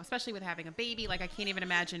 I don't know, especially with having a baby. Like, I can't even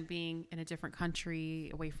imagine being in a different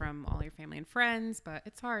country away from all your family and friends. But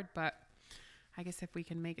it's hard. But I guess if we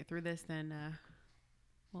can make it through this, then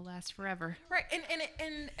we'll last forever. right. And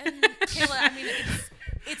Kayla, I mean,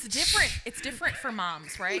 it's different. It's different for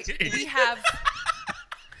moms, right? We have.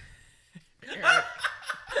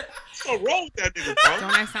 What's wrong with that nigga, bro?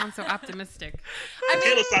 Don't I sound so optimistic?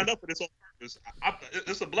 Kayla signed up for this on purpose.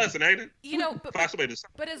 It's a blessing, ain't it? You know,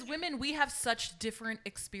 But as women, we have such different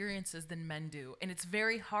experiences than men do. And it's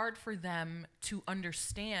very hard for them to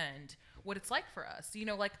understand what it's like for us. You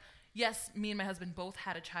know, like, yes, me and my husband both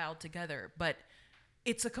had a child together, but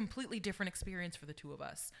it's a completely different experience for the two of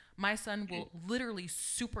us. My son will literally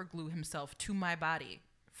super glue himself to my body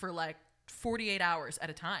for like 48 hours at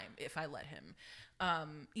a time if I let him.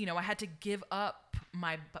 You know, I had to give up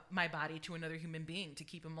my body to another human being to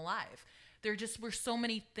keep him alive. There just were so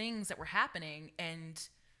many things that were happening, and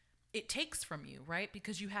it takes from you, right?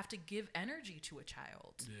 Because you have to give energy to a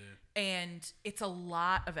child. Yeah. And it's a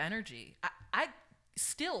lot of energy. I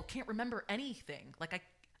still can't remember anything. Like,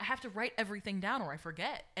 I have to write everything down or I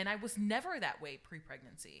forget. And I was never that way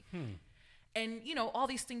pre-pregnancy. And, you know, all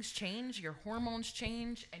these things change. Your hormones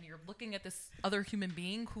change, and you're looking at this other human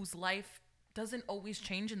being whose life doesn't always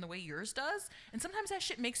change in the way yours does. And sometimes that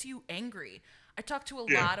shit makes you angry. I talk to a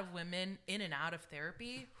lot of women in and out of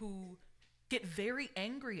therapy who get very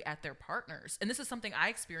angry at their partners. And this is something I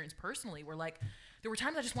experienced personally, where like there were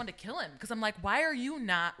times I just wanted to kill him because I'm like, why are you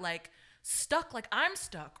not like stuck like I'm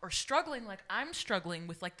stuck, or struggling like I'm struggling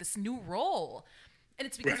with like this new role? And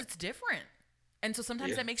it's because it's different. And so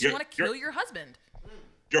sometimes that makes you want to kill your husband.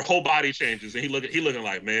 Your whole body changes, and he looking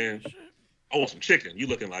like, man, I want some chicken. You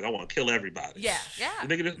looking like, I want to kill everybody. Yeah.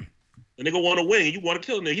 The nigga want a wing, and you want to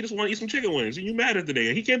kill him. He just want to eat some chicken wings, and you mad at the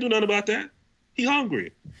nigga. He can't do nothing about that. He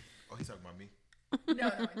hungry. Oh, he's talking about me?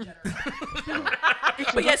 No, in general.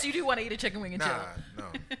 But yes, you do want to eat a chicken wing and chill.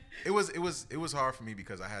 No. It was hard for me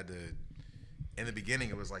because I had to. In the beginning,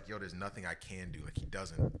 it was like, yo, there's nothing I can do. Like, he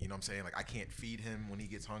doesn't. You know what I'm saying? Like, I can't feed him when he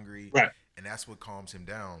gets hungry. Right. And that's what calms him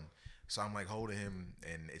down. So I'm like holding him,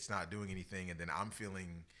 and it's not doing anything. And then I'm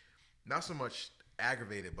feeling not so much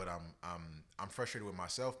aggravated, but I'm frustrated with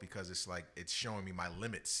myself because it's like it's showing me my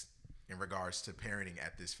limits in regards to parenting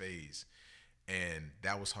at this phase. And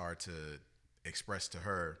that was hard to express to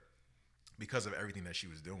her because of everything that she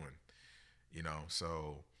was doing. You know,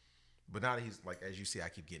 so. But now that he's like, as you see, I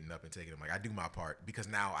keep getting up and taking him. Like, I do my part because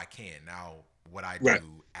now I can. Now what I do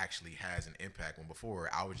actually has an impact. When before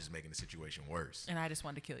I was just making the situation worse. And I just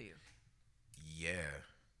wanted to kill you. Yeah.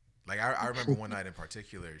 Like, I remember one night in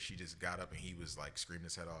particular, she just got up and he was like screaming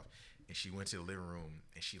his head off. And she went to the living room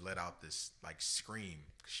and she let out this like scream.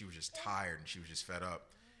 She was just tired and she was just fed up.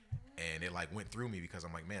 And it like went through me because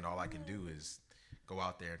I'm like, man, all I can do is go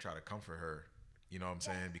out there and try to comfort her. You know what I'm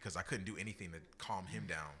saying? Because I couldn't do anything to calm him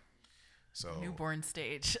down. So newborn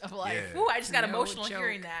stage of life. Yeah. Ooh, I just got No emotional joke.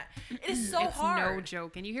 hearing that. It is so it's hard. no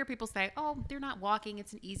joke. And you hear people say, "Oh, they're not walking.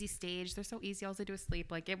 It's an easy stage. They're so easy. All they do is sleep."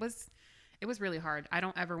 Like, it was really hard. I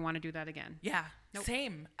don't ever want to do that again. Yeah, Nope.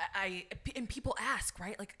 same. And people ask,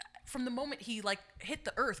 right? Like, from the moment he like hit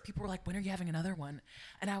the earth, people were like, "When are you having another one?"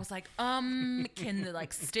 And I was like, can the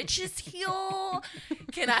like stitches heal?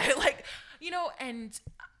 Can I like, you know? And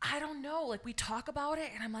I don't know. Like, we talk about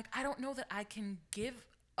it, and I'm like, I don't know that I can give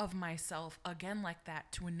of myself again like that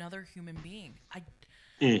to another human being.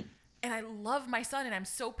 And I love my son, and I'm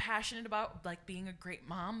so passionate about like being a great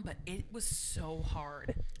mom, but it was so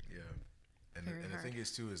hard. Yeah. And Very the hard. thing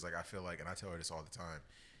is too is like I feel like, and I tell her this all the time,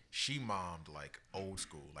 she mommed like old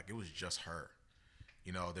school. Like, it was just her.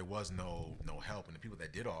 You know, there was no help, and the people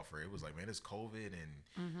that did offer it was like, man, it's COVID,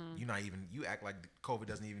 and you act like COVID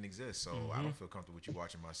doesn't even exist. So I don't feel comfortable with you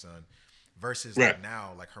watching my son. Versus like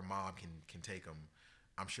now, like her mom can take him.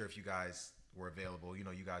 I'm sure if you guys were available, you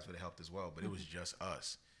know, you guys would have helped as well, but it was just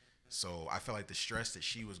us. So I felt like the stress that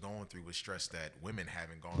she was going through was stress that women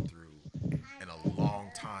haven't gone through in a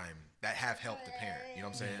long time that have helped the parent. You know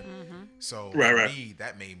what I'm saying? So for me,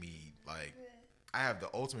 that made me like, I have the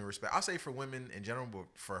ultimate respect. I'll say for women in general, but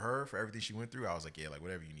for her, for everything she went through, I was like, yeah, like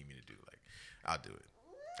whatever you need me to do, like I'll do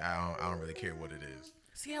it. I don't really care what it is.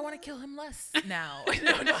 See, I want to kill him less now.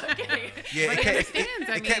 No, I'm kidding. Yeah, understands.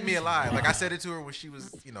 I it kept mean- me alive. Like I said it to her when she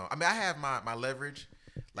was, you know, I mean, I have my leverage.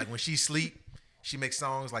 Like when she sleep, she makes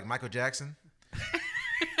songs like Michael Jackson.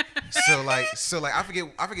 So like I forget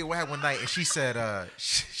what happened one night, and she said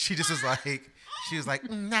she just was like She was like,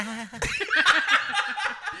 nah.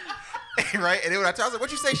 Right? And then when I told her, I was like,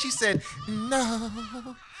 what'd you say? She said, no.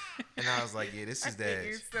 And I was like, yeah, this is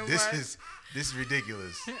that. So This is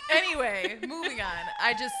ridiculous. Anyway, moving on.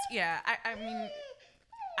 I mean,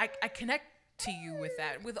 I connect to you with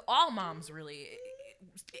that. With all moms, really.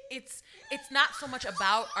 It's not so much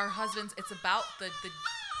about our husbands. It's about the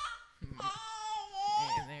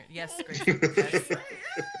Yes, Grace.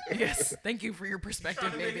 Yes. Thank you for your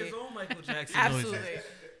perspective, baby. His own Michael Jackson Absolutely. noises.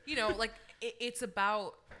 You know, like it's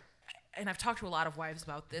about, and I've talked to a lot of wives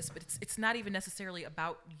about this, but it's not even necessarily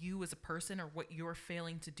about you as a person or what you're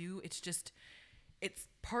failing to do. It's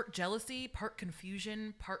part jealousy, part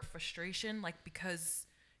confusion, part frustration. Like, because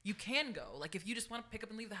you can go. Like, if you just want to pick up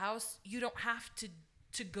and leave the house, you don't have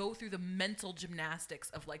to go through the mental gymnastics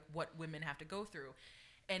of like what women have to go through.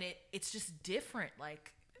 And it's just different,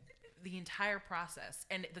 like the entire process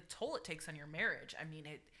and the toll it takes on your marriage. I mean,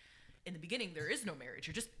 in the beginning, there is no marriage.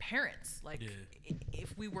 You're just parents. Like,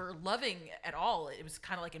 if we were loving at all, it was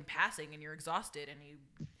kind of like in passing, and you're exhausted, and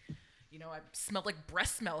you know, I smelled like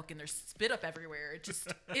breast milk, and there's spit up everywhere. It is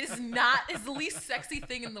the least sexy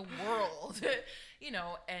thing in the world, you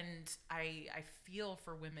know. And I feel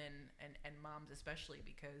for women and moms especially,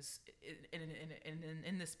 because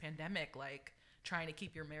in this pandemic, like, trying to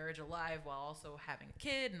keep your marriage alive while also having a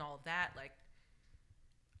kid and all of that, like,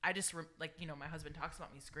 I just like, you know, my husband talks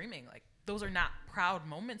about me screaming, like, those are not proud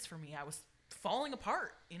moments for me. I was falling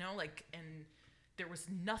apart, you know, like, and there was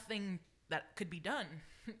nothing that could be done.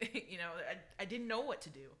 You know, I didn't know what to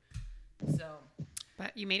do. So,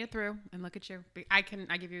 but you made it through, and look at you. I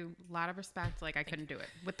give you a lot of respect. Like, I couldn't do it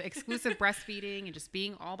with the exclusive breastfeeding and just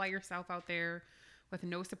being all by yourself out there with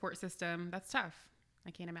no support system. That's tough. I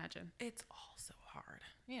can't imagine. It's all so hard.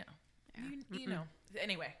 You know. Yeah. You know.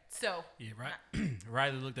 Anyway, so. Yeah, right.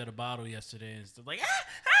 Riley looked at a bottle yesterday and stuff like,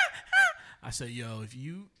 I said, yo, if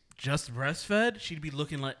you just breastfed, she'd be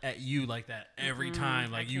looking at you like that every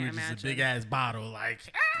time. Like, you were just a big ass bottle. Like,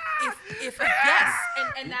 if yes,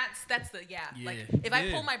 and that's the like, if I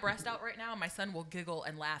Yeah. pull my breast out right now, my son will giggle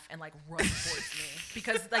and laugh and like run towards me,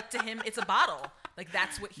 because like, to him it's a bottle. Like,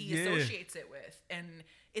 that's what he associates it with, and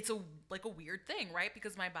it's a weird thing, right?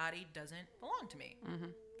 Because my body doesn't belong to me.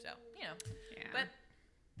 So, you know. Yeah. But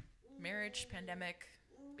marriage, pandemic,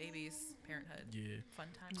 babies, parenthood, fun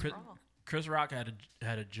times for all. Chris Rock had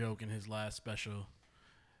a joke in his last special.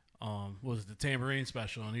 Was it the Tambourine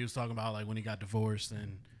special? And he was talking about like when he got divorced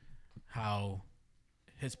and how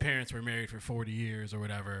his parents were married for 40 years or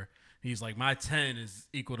whatever. He's like, my 10 is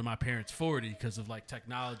equal to my parents' 40 because of like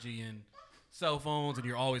technology and cell phones, and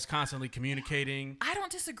you're always constantly communicating. I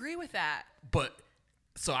don't disagree with that. But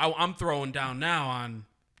so I'm throwing down now on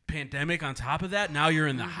pandemic on top of that. Now you're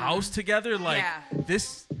in the house together. Like,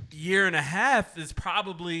 this year and a half is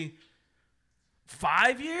probably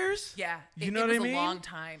 5 years. Yeah. You know what I mean? It was a long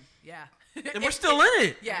time. Yeah. And we're still in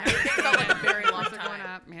it. Yeah. It felt like a very long Going time.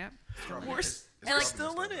 up. Yep. We're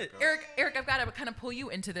still in it. Eric, I've got to kind of pull you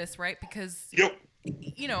into this, right? Because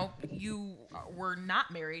you know, you were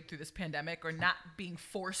not married through this pandemic, or not being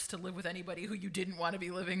forced to live with anybody who you didn't want to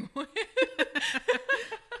be living with.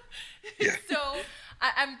 So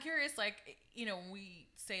I'm curious, like, you know, we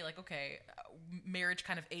say like, okay, marriage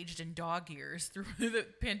kind of aged in dog years through the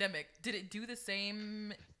pandemic. Did it do the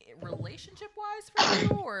same relationship-wise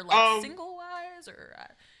for you, or like single-wise, or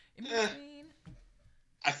in between?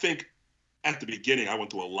 I think at the beginning I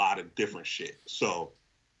went through a lot of different shit. So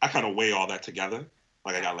I kind of weigh all that together.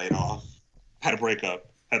 Like, I got laid off, had a breakup,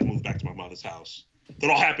 had to move back to my mother's house. That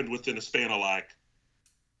all happened within a span of like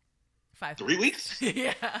 3 weeks.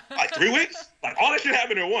 Yeah. Like 3 weeks? Like, all that shit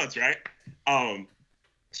happened at once, right?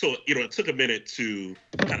 So, you know, it took a minute to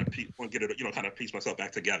kind of piece myself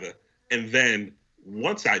back together. And then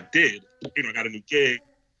once I did, you know, I got a new gig,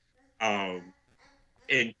 and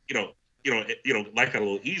life got a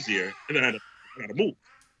little easier, and then I had to move.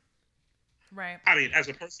 Right. I mean, as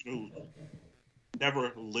a person who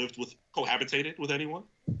never cohabitated with anyone,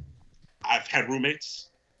 I've had roommates,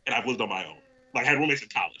 and I've lived on my own. Like, I had roommates in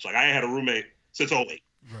college. Like, I had a roommate since 2008.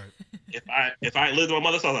 Right. If I lived by my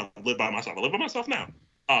mother's house, I lived by myself. I live by myself now.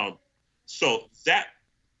 So that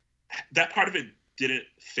part of it didn't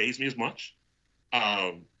faze me as much.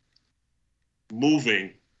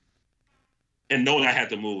 Moving and knowing I had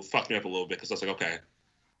to move fucked me up a little bit, because I was like, okay,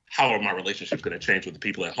 how are my relationships going to change with the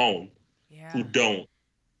people at home who don't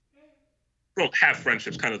have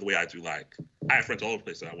friendships kind of the way I do? Like, I have friends all over the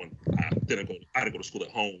place that I had to go to school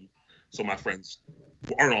at home, so my friends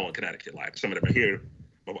aren't all in Connecticut. Like, some of them are here.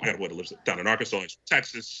 I got a boy that lives down in Arkansas,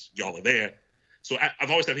 Texas. Y'all are there. So I've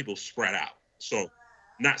always had people spread out. So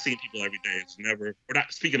not seeing people every day is never, or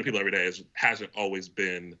not speaking to people every day hasn't always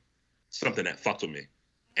been something that fucked with me.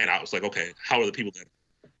 And I was like, okay, how are the people that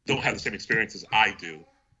don't have the same experiences I do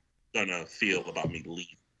gonna feel about me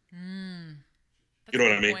leaving? You know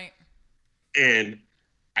what I mean? Point. And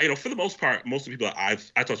for the most part, most of the people I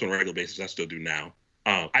talk to on a regular basis, I still do now.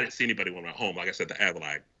 I didn't see anybody when I went home. Like I said,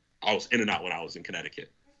 I was in and out when I was in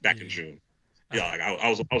Connecticut back in June. Yeah, like I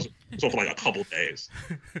was so for like a couple days.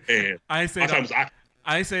 And I ain't say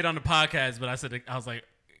it on the podcast, but I was like,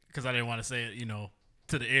 because I didn't want to say it,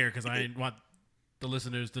 to the air, because I didn't want the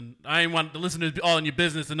listeners all in your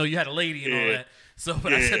business to know you had a lady and all that. So,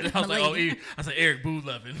 but I said, I was like, I said Eric boo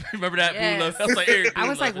loving. Remember that boo loving? I was like, Eric. I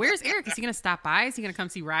was like, where's Eric? Is he gonna stop by? Is he gonna come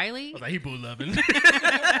see Riley? I was like, he boo loving.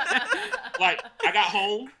 Like I got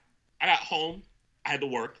home. I had to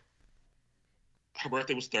work. Her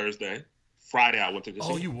birthday was Thursday. Friday I went to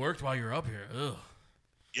casino. Oh, you worked while you were up here. Ugh.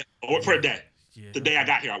 Yeah, I worked for a day. Yeah. The day I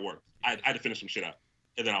got here, I worked. I had to finish some shit up,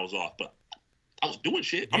 and then I was off. But I was doing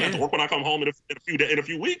shit. I'm gonna have to work when I come home in a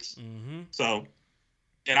few weeks. Mm-hmm. So,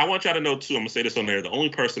 and I want y'all to know too. I'm gonna say this on there. The only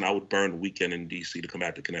person I would burn the weekend in DC to come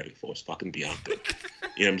back to Connecticut for is fucking Bianca.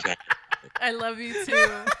 You know what I'm saying? I love you too.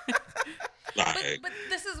 Like, but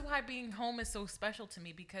this is why being home is so special to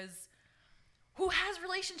me, because who has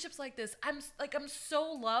relationships like this? I'm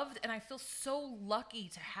so loved, and I feel so lucky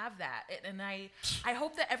to have that. And I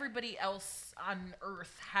hope that everybody else on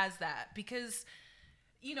earth has that, because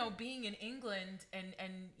being in England and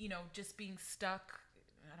just being stuck,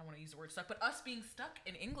 I don't want to use the word stuck, but us being stuck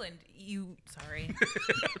in England,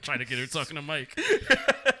 trying to get her talking to Mike.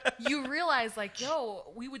 You realize, like,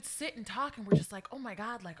 we would sit and talk, and we're just like, oh my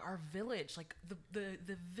God, like our village, like the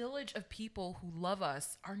village of people who love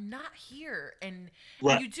us are not here. And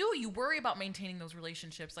right. you worry about maintaining those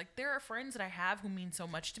relationships. Like, there are friends that I have who mean so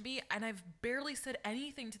much to me, and I've barely said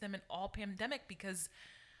anything to them in all pandemic, because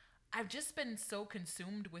I've just been so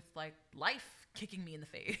consumed with like life kicking me in the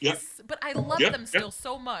face. Yep. But I love them still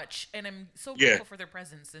so much, and I'm so grateful for their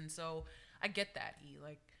presence. And so I get that,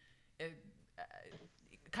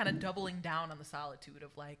 kind of doubling down on the solitude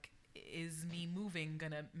of like, is me moving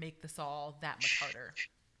gonna make this all that much harder?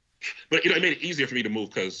 But it made it easier for me to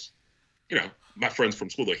move because, my friends from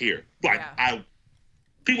school are here. Like I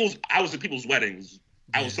was at people's weddings.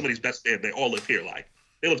 I was somebody's best man. They all live here. Like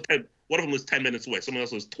they live one of them lives 10 minutes away. Someone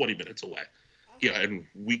else lives 20 minutes away. And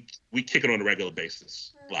we kick it on a regular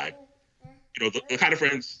basis. Like, the kind of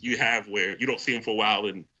friends you have where you don't see them for a while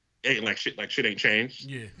and ain't like shit ain't changed.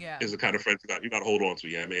 Yeah. Is the kind of friends you got to hold on to.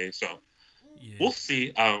 You know what I mean? So we'll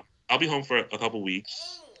see. I'll be home for a couple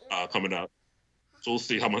weeks coming up. So we'll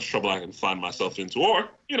see how much trouble I can find myself into, or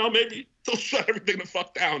maybe they'll shut everything the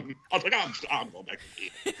fuck down. I was like, I'm going back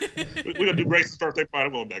to VA. We're gonna do Grace's birthday party.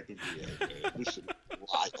 I'm going back to VA. Man. This shit is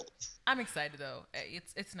wild. I'm excited though.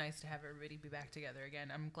 It's nice to have everybody be back together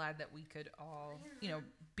again. I'm glad that we could all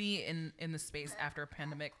be in the space after a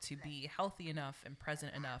pandemic to be healthy enough and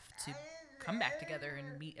present enough to come back together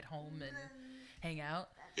and meet at home and hang out.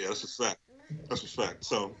 Yeah, that's a fact.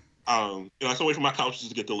 So I still wait for my couches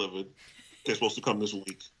to get delivered. They're supposed to come this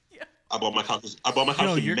week. Yeah. I bought my couches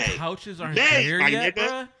in your May. Couches aren't May, there yet,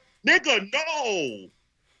 nigga. Nigga, no.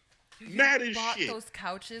 Mad as bought shit. Those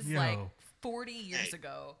couches like 40 years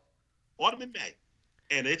ago. Bought them in May.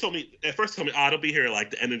 And they told me, at first they'll be here like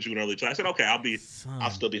the end of June, early July. I said, okay, I'll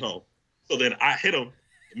still be home. So then I hit them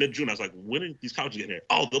mid-June. I was like, when are these couches getting here?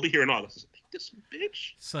 Oh, they'll be here in August. I said, this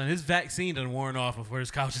bitch. Son, his vaccine done worn off before his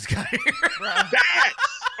couches got here.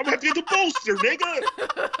 I'm gonna have to get the booster, nigga.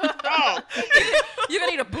 Oh, you're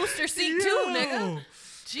gonna need a booster seat too, nigga.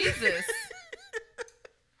 Jesus.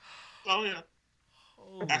 Oh yeah.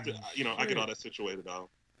 After I get all that situated, I'll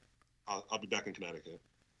be back in Connecticut.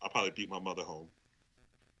 I'll probably beat my mother home.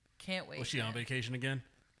 Can't wait. Was she on vacation again?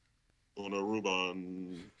 On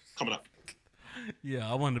Aruba coming up.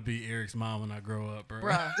 Yeah, I want to be Eric's mom when I grow up, bro.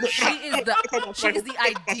 Bruh, she is the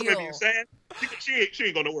ideal. She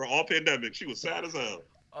ain't going nowhere all pandemic. She was sad as hell.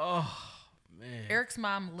 Oh man. Eric's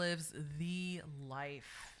mom lives the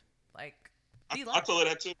life. Like I told her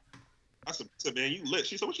that too. I said, man, you lit.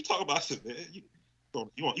 She said, what you talking about? I said, man, you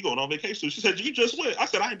going on vacation? She said, you just went. I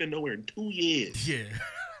said, I ain't been nowhere in 2 years. Yeah.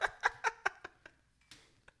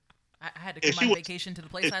 I had to come on vacation to the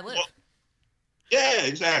place I live. Yeah,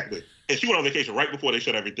 exactly. And she went on vacation right before they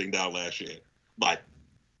shut everything down last year. Like,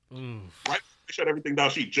 right before they shut everything down,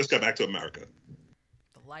 she just got back to America.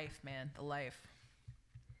 The life, man. The life.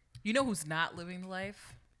 You know who's not living the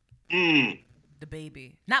life? The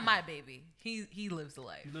baby. Not my baby. He lives the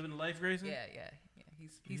life. You living the life, Grayson? Yeah.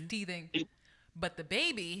 He's teething. But the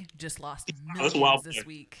baby just lost millions this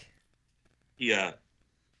week. Yeah.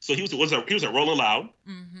 So he was at Rolling Loud.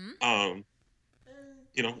 Mm-hmm.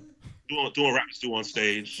 You know, doing rappers do on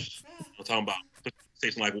stage. I'm talking about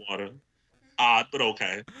tasting like water. Odd, but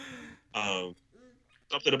okay.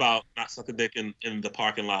 Something about not sucking dick in the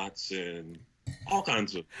parking lots and all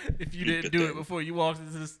kinds of. If you didn't do it before you walked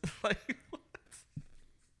into this, like.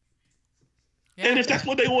 Yeah. And if that's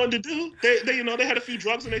what they wanted to do, they had a few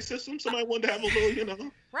drugs in their system. Somebody wanted to have a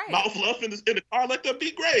little, mouth love in the car. Let that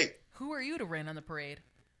be great. Who are you to rain on the parade?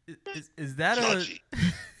 Is that Judgy.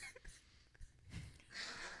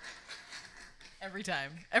 Every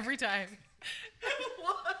time.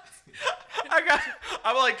 What?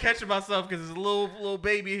 I'm like catching myself because there's a little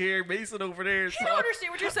baby here, Mason over there. You don't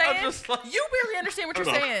understand what you're saying. You barely understand what you're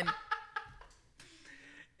saying.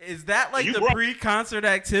 Is that like the pre-concert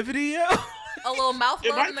activity, yo? A little mouth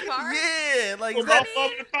love in the car? Yeah, like is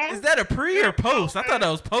is that a pre or post? I thought that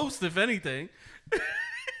was post, if anything.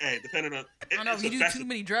 Hey, depending on. I don't know. If you do too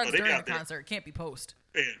many drugs during the concert, it can't be post.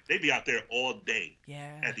 Yeah, they be out there all day.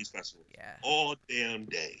 Yeah. At these festivals. Yeah. All damn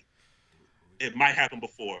day. It might happen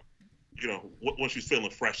before, once you're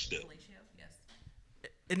feeling fresh still. Yes.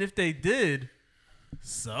 And if they did,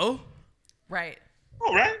 so? Right.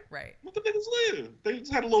 All right. Right. What the niggas live? They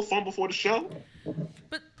just had a little fun before the show.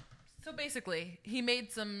 But so basically, he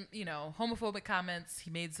made some, homophobic comments. He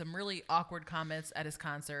made some really awkward comments at his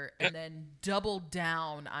concert, and then doubled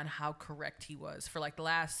down on how correct he was for like the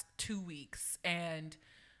last 2 weeks, and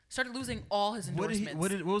started losing all his endorsements.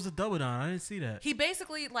 What was the double down? I didn't see that. He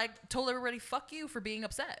basically told everybody "fuck you" for being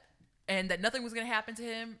upset, and that nothing was gonna happen to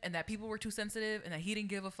him, and that people were too sensitive, and that he didn't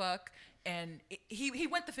give a fuck. And he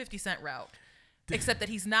went the 50 Cent route. Except that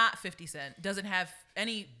he's not 50 Cent, doesn't have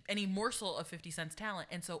any morsel of 50 Cent's talent,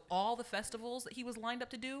 and so all the festivals that he was lined up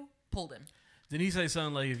to do pulled him. Didn't he say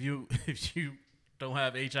something like if you don't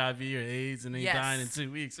have HIV or AIDS and then dying in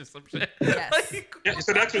 2 weeks or some shit? Yes. Yeah, he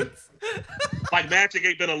said that too. Like Magic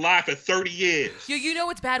ain't been alive for 30 years. You know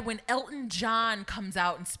it's bad when Elton John comes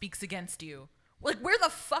out and speaks against you. Like, where the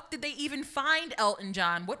fuck did they even find Elton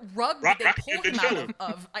John? What rug did they pull him out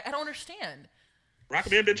of? I don't understand.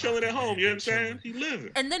 Rockman been chilling at home, you know what I'm saying? He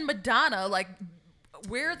living. And then Madonna,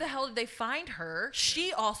 where the hell did they find her?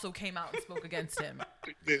 She also came out and spoke against him.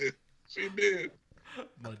 She did.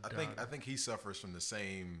 I think he suffers from the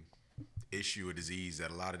same issue or disease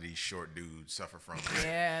that a lot of these short dudes suffer from.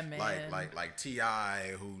 Yeah, man. Like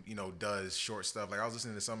T.I., who does short stuff. Like I was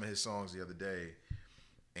listening to some of his songs the other day,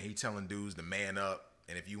 and he telling dudes to man up,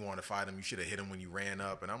 and if you want to fight him, you should have hit him when you ran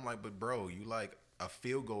up. And I'm like, but bro, you like a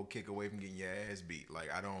field goal kick away from getting your ass beat.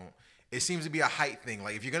 Like it seems to be a height thing.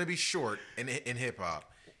 Like if you're gonna be short in hip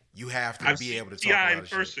hop, you have to be able to talk about in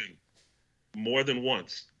person more than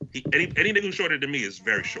once. Any nigga who's shorter than me is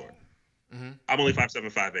very short. Mm-hmm. I'm only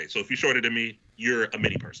 5'7", 5'8". So if you're shorter than me, you're a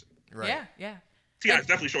mini person. Right. Yeah. T.I. is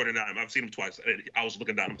definitely shorter than I am. I've seen him twice. I was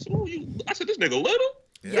looking down at him. I said, this nigga little?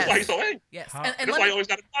 Yes. That's why he's so angry. Yes. And that's why you always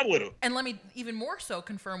got to fight with him. And let me even more so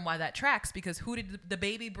confirm why that tracks, because who did the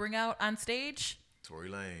baby bring out on stage? Tory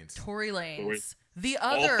Lanez. The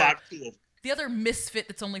other misfit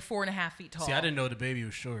that's only 4.5 feet tall. See, I didn't know the baby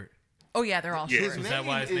was short. Oh yeah, they're all short. Is that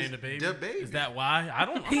why his name the baby? Is that why? I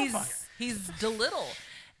don't know. He's DeLittle.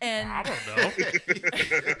 And I don't know.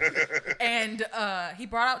 And he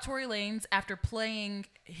brought out Tory Lanez after playing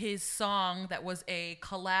his song that was a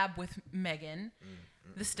collab with Megan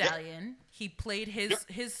Thee Stallion. He played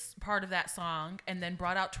his part of that song, and then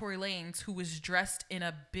brought out Tory Lanez, who was dressed in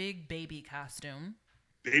a big baby costume.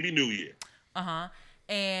 Baby New Year.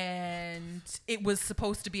 And it was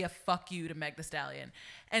supposed to be a fuck you to Meg Thee Stallion.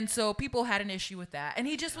 And so people had an issue with that. And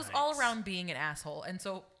he just was all around being an asshole. And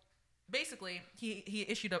so basically, he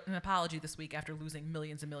issued an apology this week after losing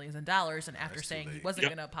millions and millions of dollars, and after saying he wasn't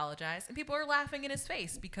going to apologize. And people are laughing in his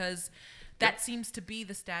face because that seems to be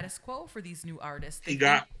the status quo for these new artists.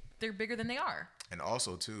 They're bigger than they are. And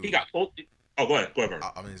also, too. He got... Oh, go ahead.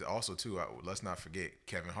 I mean, also, too, let's not forget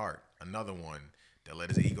Kevin Hart, another one that let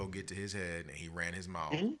his ego get to his head, and he ran his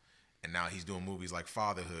mouth. Mm-hmm. And now he's doing movies like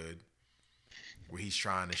Fatherhood, where he's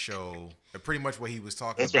trying to show pretty much what he was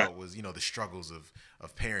talking about was, the struggles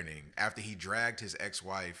of parenting. After he dragged his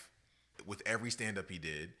ex-wife with every stand-up he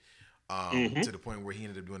did, to the point where he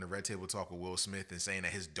ended up doing a Red Table Talk with Will Smith and saying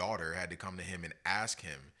that his daughter had to come to him and ask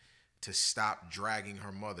him to stop dragging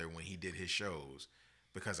her mother when he did his shows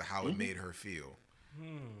because of how it made her feel. You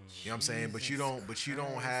know what I'm saying? But you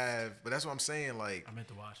don't have. But that's what I'm saying. Like, I meant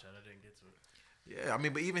to watch that. I didn't get to it. Yeah, I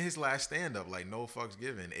mean, but even his last stand-up, like, no fucks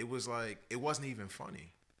given, it was like, it wasn't even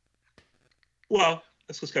funny. Well,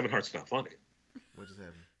 that's because Kevin Hart's not funny. What just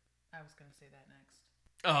happened? I was going to say that next.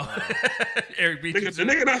 Eric B. The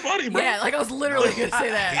nigga not funny, bro. Yeah, like I was literally gonna say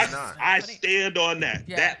that. He's not. I stand on that.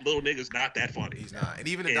 Yeah. That little nigga's not that funny. He's not. And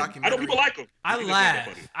even the And documentary. I know people like him. I He's just not that laugh.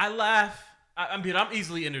 funny. I laugh. I mean, I'm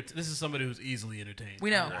easily entertained. This is somebody who's easily entertained. We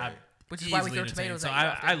know. I'm Which is why we easily throw entertained. tomatoes So at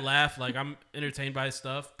you I often. laugh. Like, I'm entertained by his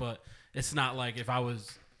stuff, but it's not like if I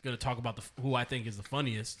was going to talk about who I think is the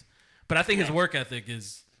funniest. But I think his work ethic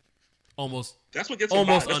is almost That's what gets him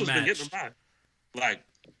almost by. That's what's been getting him unmatched. by. Like,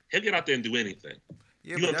 he'll get out there and do anything.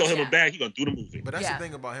 Yeah, You but gonna throw that's- him a bag, he gonna do the movie. But that's Yeah. the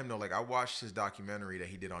thing about him, though. Like, I watched his documentary that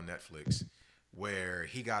he did on Netflix where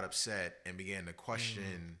he got upset and began to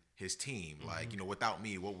question his team. Like, without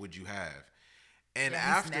me, what would you have? And Yeah,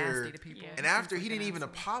 he's after, nasty to people. Yeah. and after he didn't even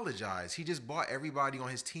apologize. He just bought everybody on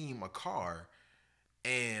his team a car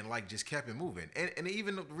and, like, just kept it moving. And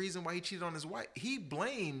even the reason why he cheated on his wife, he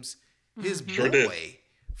blames his Sure did. boy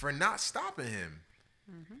for not stopping him.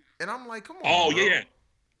 And I'm like, come on. Oh, bro. yeah.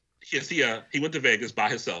 Yes, he went to Vegas by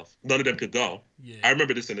himself. None of them could go. Yeah. I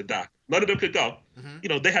remember this in the doc. None of them could go.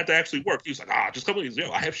 Mhm. They had to actually work. He was like, just come with me.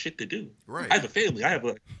 Yo, I have shit to do. Right. I have a family. I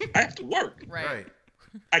have to work. Right. Right.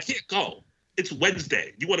 I can't go. It's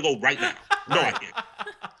Wednesday. You want to go right now? No, I can't.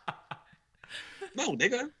 No,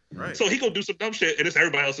 nigga. Right. So he gonna do some dumb shit, and it's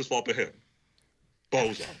everybody else's fault but him.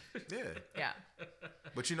 Bozo. Yeah. Yeah.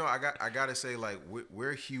 But I gotta say, like,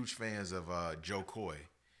 we're huge fans of Joe Coy,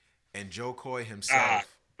 and Joe Coy himself.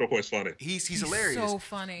 Joko's funny. He's He's hilarious. so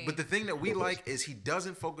funny. But the thing that we like is he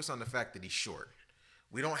doesn't focus on the fact that he's short.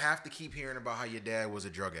 We don't have to keep hearing about how your dad was a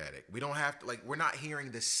drug addict. We don't have to, like, we're not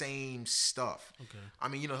hearing the same stuff. Okay. I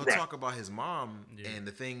mean, he'll Right. talk about his mom Yeah. and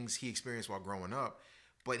the things he experienced while growing up,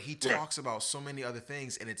 but he Right. talks about so many other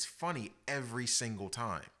things, and it's funny every single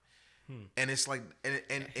time. And it's like,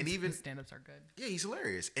 and even his stand-ups are good. yeah, he's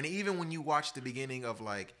hilarious. And even when you watch the beginning of,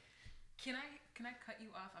 like, Can I cut you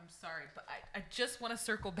off? I'm sorry, but I just want to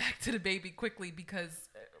circle back to the baby quickly because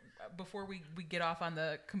before we get off on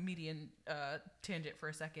the comedian tangent for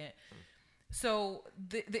a second. So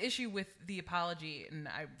the issue with the apology, and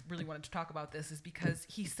I really wanted to talk about this, is because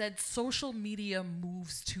he said social media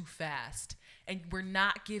moves too fast and we're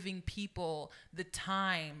not giving people the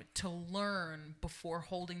time to learn before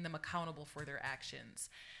holding them accountable for their actions.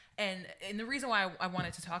 And the reason why I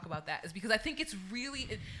wanted to talk about that is because I think it's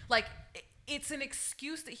really, like, it's an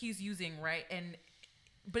excuse that he's using, right?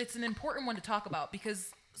 But it's an important one to talk about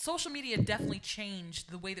because social media definitely changed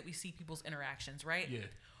the way that we see people's interactions, right? Yeah.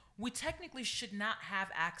 We technically should not have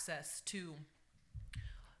access to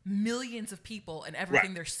millions of people and everything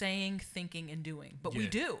Right. they're saying, thinking, and doing, but we Yeah.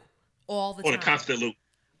 do all the On time. a constant loop.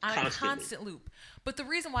 On a Constantly. constant loop. But the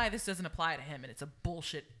reason why this doesn't apply to him, and it's a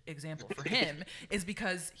bullshit example for him, is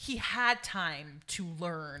because he had time to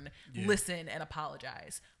learn, listen, and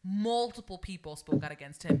apologize. Multiple people spoke out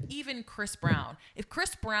against him, even Chris Brown. If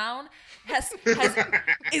Chris Brown has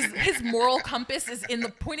his moral compass is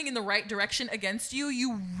pointing in the right direction against you,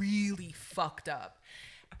 you really fucked up.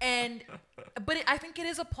 But I think it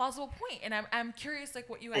is a plausible point, and I'm curious, like,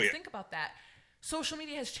 what you guys yeah. think about that. Social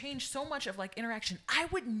media has changed so much of, like, interaction. I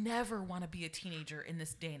would never want to be a teenager in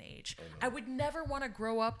this day and age. I would never want to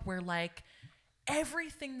grow up where, like,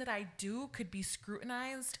 everything that I do could be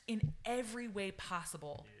scrutinized in every way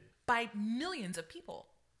possible by millions of people.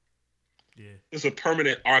 Yeah. It's a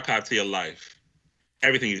permanent archive to your life.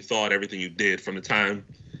 Everything you thought, everything you did from the time.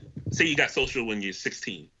 Say you got social when you're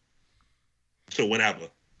 16. So whenever.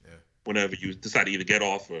 Yeah. Whenever you decide to either get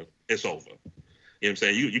off or it's over. You know what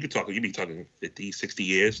I'm saying? You be talking 50, 60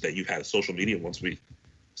 years that you've had social media once we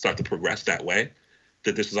start to progress that way.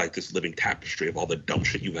 That this is like this living tapestry of all the dumb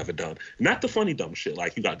shit you've ever done. Not the funny dumb shit,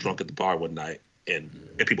 like you got drunk at the bar one night and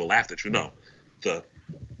people laughed at you. No. The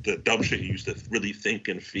dumb shit you used to really think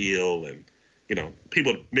and feel, and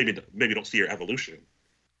people maybe don't see your evolution.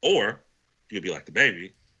 Or you could be like the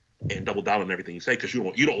baby and double down on everything you say because you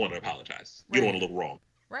don't want to apologize. You don't want to look wrong.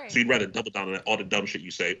 Right. So you'd rather double down on all the dumb shit you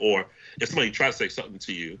say, or if somebody tries to say something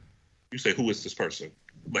to you, you say, "Who is this person?"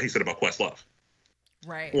 Like he said about Questlove.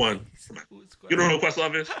 Right. One, you don't know who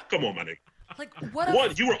Questlove is? Come on, my nigga. Like, what a,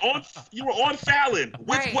 One, you were on Fallon with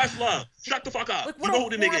Right. Questlove. Shut the fuck up. like, You what know a who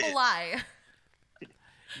the nigga horrible is. lie.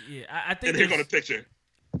 Yeah, I think And here go the there's, picture.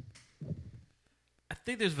 I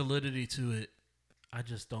think there's validity to it. I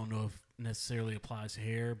just don't know if it necessarily applies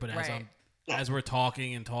here. But Right. as we're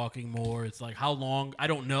talking and talking more, it's like how long? I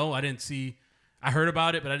don't know. I heard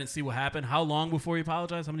about it, but I didn't see what happened. How long before he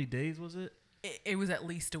apologized? How many days was it? It was at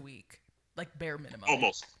least a week, like bare minimum.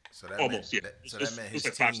 Almost. So that Almost, meant, yeah. so that meant It was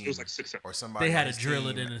his like team it was like 6 or somebody They had on to his drill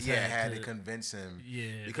it team, in his yeah, head had to to- convince him.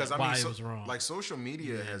 Yeah, because why it was wrong. like social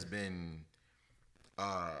media has been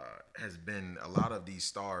a lot of these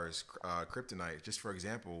stars kryptonite. Just for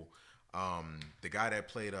example, The guy that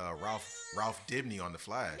played Ralph Dibny on The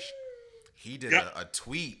Flash, he did a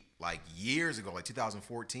tweet like years ago, like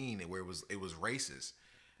 2014, where it was racist,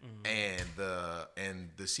 and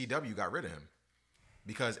the CW got rid of him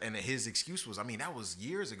because, and his excuse was, I mean, that was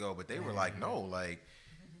years ago, but they were like, no, like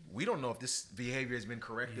we don't know if this behavior has been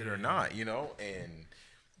corrected or not, you know, and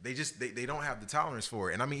they just they don't have the tolerance for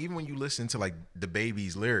it. And I mean, even when you listen to like the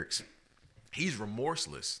Baby's lyrics, he's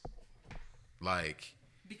remorseless, like.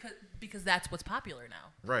 Because that's what's popular now.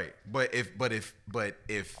 Right. But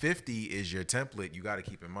if 50 is your template, you got to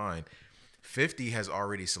keep in mind 50 has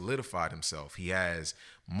already solidified himself. He has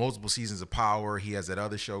multiple seasons of Power. He has that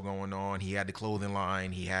other show going on. He had the clothing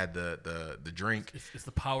line. He had the drink. It's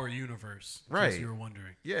the Power Universe. In Right. case you were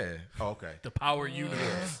wondering. Yeah. Oh, okay. The Power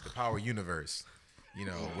Universe. The Power Universe. You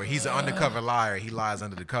know, where he's an undercover liar. He lies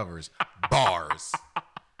under the covers. Bars.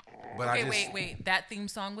 But Okay, wait. That theme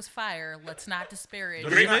song was fire. Let's not disparage.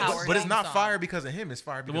 But it's not song. fire because of him. It's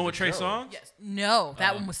fire because The one with of Trey Joe. Songz? Yes. No,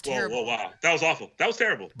 that one was Whoa, terrible. wow. That was awful. That was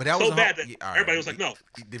terrible. But that was so bad that all right. everybody was like, no,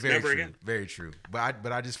 Very never true. again. Very true. But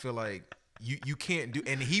I just feel like you can't do,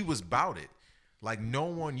 and he was about it. Like no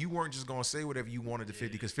one, you weren't just gonna say whatever you wanted to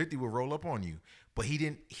 50 because 50 would roll up on you. But he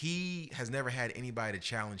didn't. He has never had anybody to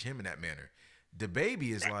challenge him in that manner. The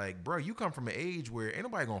Baby is like, bro, you come from an age where ain't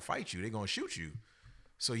nobody gonna fight you. They're gonna shoot you.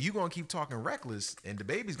 So you gonna keep talking reckless, and the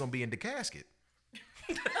baby's gonna be in the casket.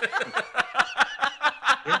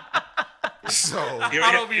 So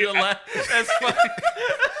I don't mean to laugh. That's funny.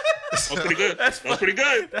 That was pretty good. That was pretty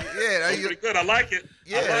good. Yeah, That was pretty good. I like it.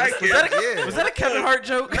 Yeah, I like it. Was that a Kevin Hart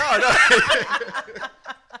joke? No.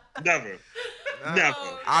 Never.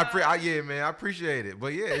 Never. Yeah, man, I appreciate it,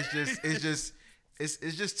 but yeah, it's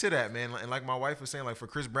just to that, man. And like my wife was saying, like for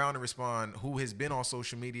Chris Brown to respond, who has been on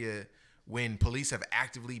social media when police have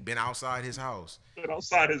actively been outside his house.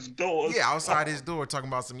 Outside his door. Yeah, outside his door talking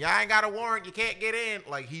about some, y'all ain't got a warrant, you can't get in.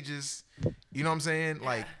 Like he just, you know what I'm saying?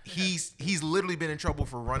 Like he's literally been in trouble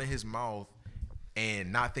for running his mouth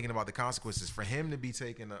and not thinking about the consequences. For him to be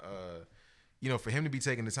taking the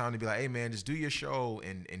time to be like, hey man, just do your show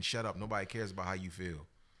and shut up. Nobody cares about how you feel.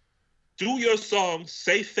 Do your song,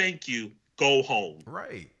 say thank you, go home.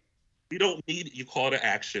 Right. We don't need you call to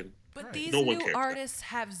action. But Right. these No one new cares. artists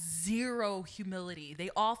have zero humility. They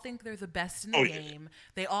all think they're the best in the Oh, yeah. game.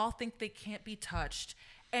 They all think they can't be touched.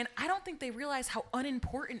 And I don't think they realize how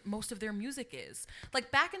unimportant most of their music is. Like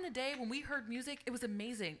back in the day when we heard music, it was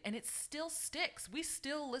amazing and it still sticks. We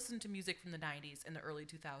still listen to music from the 90s and the early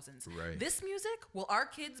 2000s. Right. This music, will our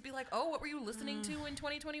kids be like, oh, what were you listening to in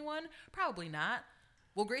 2021? Probably not.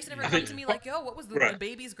 Will Grayson ever come to me like, yo, what was the Right.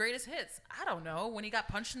 Baby's greatest hits? I don't know. When he got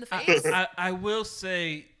punched in the face? I will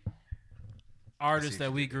say artists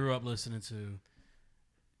that we grew up listening to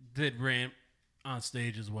did rant on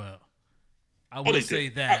stage as well. I will they say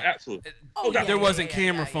did. that. Absolutely. Oh, yeah, There yeah, wasn't yeah,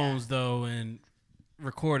 camera yeah. phones though and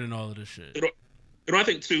recording all of this shit. You know, I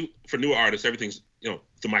think too, for newer artists, everything's, the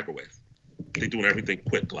microwave. They doing everything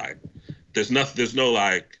quick. Like there's no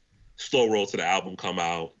like slow roll to the album come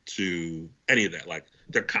out to any of that. Like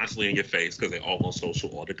they're constantly in your face because they're all on social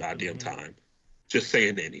all the goddamn time, just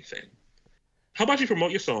saying anything. How about you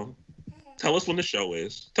promote your song? Tell us when the show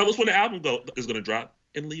is. Tell us when the album is going to drop,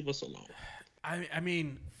 and leave us alone. I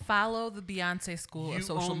mean, Follow the Beyonce school of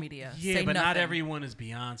social media. Yeah, Say but not nothing. everyone is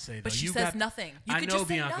Beyonce. Though. But she You says got- nothing. You I could know just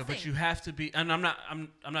say Bianca, nothing. but you have to be. And I'm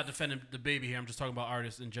not defending the Baby here. I'm just talking about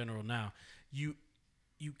artists in general now. You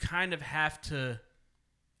kind of have to.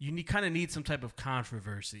 You kind of need some type of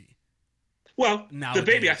controversy. Well, Nowadays.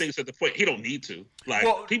 the Baby, I think, is at the point he don't need to.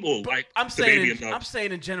 Like people but like I'm the saying Baby enough. I'm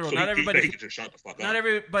saying in general, so not he everybody. can just shut the fuck up. Not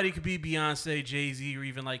everybody could be Beyonce, Jay-Z, or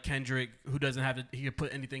even like Kendrick, who doesn't have to. He could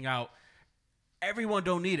put anything out. Everyone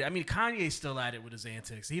don't need it. I mean, Kanye's still at it with his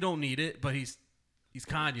antics. He don't need it, but he's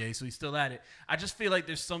Kanye, so he's still at it. I just feel like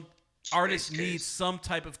there's some artists Space need Case. some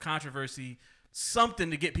type of controversy, something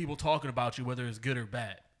to get people talking about you, whether it's good or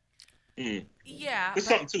bad. Yeah. There's but-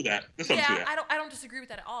 something to that. There's something to yeah, that. I don't disagree with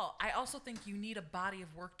that at all. I also think you need a body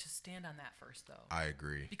of work to stand on that first, though. I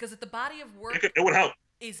agree. Because if the body of work It would help.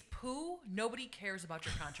 is poo, nobody cares about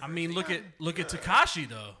your controversy. I mean, look at Tekashi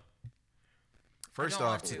though. First don't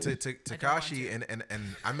off, want to. Tekashi and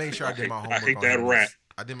I made sure I did my I homework hate on that him. rat.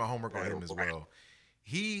 I did my homework on him as well.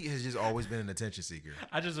 He has just always been an attention seeker.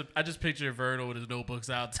 I just picture Vernal with his notebooks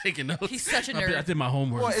out taking notes. He's such a I nerd. did my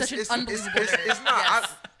homework. Well, Such an unbelievable nerd. it's not.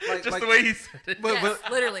 Yes. just the way he said it. But, Yes,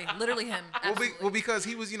 literally him. Absolutely. because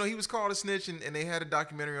he was called a snitch and they had a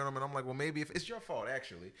documentary on him and I'm like, well, maybe if it's your fault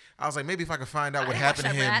actually. I was like, maybe if I could find out what didn't watch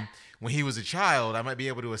happened to that him rat. when he was a child, I might be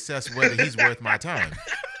able to assess whether he's worth my time.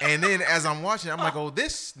 And then as I'm watching, I'm like, oh,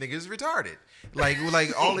 this nigga is retarded. Like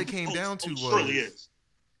all it came down to surely was is.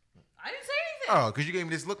 I didn't say anything. Oh, because you gave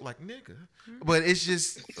me this look like nigga. But it's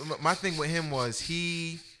just my thing with him was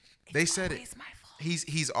they said it. My fault.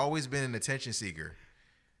 He's always been an attention seeker.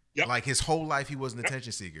 Yep. Like his whole life he was an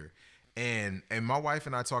attention seeker. And my wife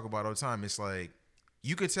and I talk about it all the time. It's like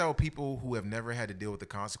you could tell people who have never had to deal with the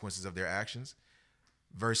consequences of their actions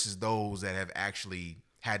versus those that have actually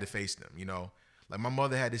had to face them, you know? Like my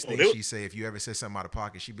mother had this thing she'd say, if you ever said something out of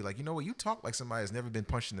pocket, she'd be like, you know what, you talk like somebody has never been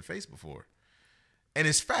punched in the face before. And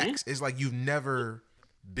it's facts. It's like you've never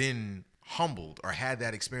been humbled or had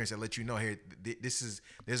that experience that let you know, here,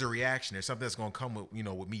 there's a reaction. There's something that's gonna come with, you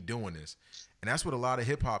know, with me doing this. And that's what a lot of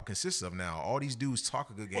hip hop consists of now. All these dudes talk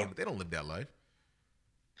a good game, but they don't live that life.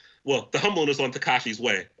 Well, the humbleness on Tekashi's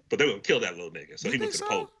way, but they were gonna kill that little nigga, so he went to the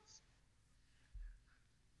police.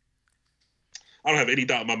 I don't have any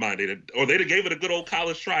doubt in my mind they gave it a good old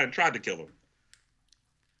college try and tried to kill him.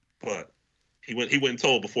 But he went and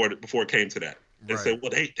told before it came to that. They said,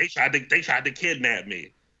 well, they tried to kidnap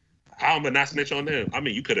me. How am I not snitch on them? I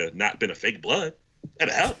mean, you could have not been a fake blood.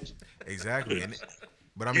 That'd have helped. Exactly.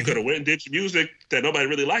 But I mean, you could have went and did your music that nobody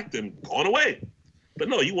really liked and gone away. But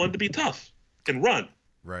no, you wanted to be tough and run.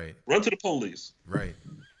 Right. Run to the police. Right.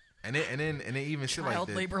 And then even shit like that.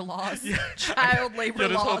 Child labor laws. Child labor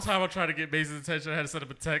This whole laws. time I'm trying to get Mason's attention. I had to set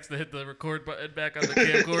up a text to hit the record button back on the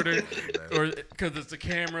camcorder, or because it's the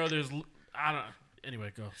camera. I don't.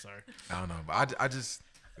 Anyway, go. Sorry. I don't know, but I just.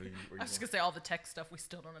 I was just gonna say all the tech stuff we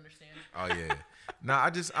still don't understand. Oh yeah. Nah,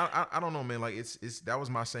 I don't know, man. Like it's that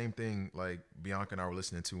was my same thing. Like Bianca and I were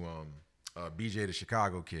listening to BJ the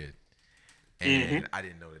Chicago Kid, and I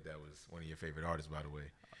didn't know that was one of your favorite artists, by the way.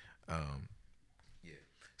 Yeah.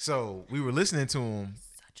 So we were listening to him,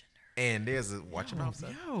 and there's a watch your mouth,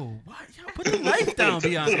 son. Yo, put the lights down,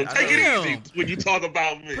 Bianca. Take it easy when you talk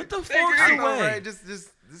about me. Put the forks I know, away. right? Just this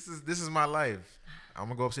is my life. I'm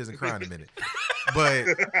gonna go upstairs and cry in a minute. But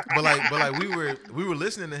like we were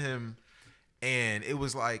listening to him, and it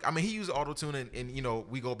was like, I mean, he used auto tune, and you know,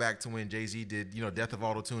 we go back to when Jay-Z did, you know, Death of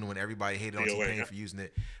Auto Tune, when everybody hated on T-Pain for using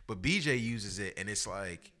it, but BJ uses it, and it's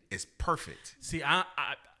like it's perfect. See, I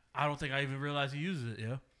don't think I even realized he uses it.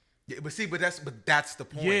 Yeah. Yeah, but that's the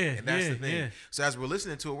point. Yeah, and that's the thing. yeah. So as we're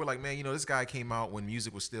listening to it, we're like, man, you know, this guy came out when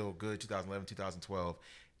music was still good, 2011, 2012,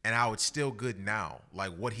 and how it's still good now.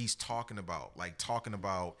 Like what he's talking about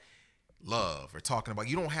love, or talking about,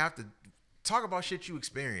 you don't have to talk about shit you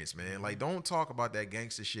experience, man. Like don't talk about that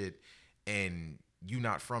gangster shit and you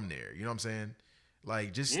not from there. You know what I'm saying?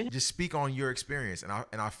 Like just speak on your experience. And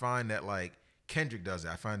I find that like Kendrick does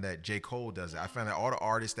it. I find that J. Cole does it. I find that all the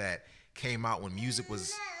artists that came out when music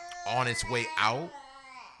was on its way out.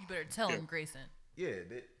 You better tell him, Grayson. Yeah,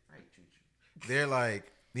 they're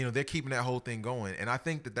like, you know, they're keeping that whole thing going. And I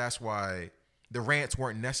think that that's why the rants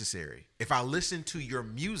weren't necessary. If I listened to your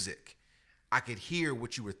music, I could hear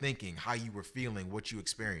what you were thinking, how you were feeling, what you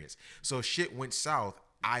experienced. So if shit went south,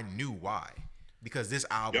 I knew why. Because this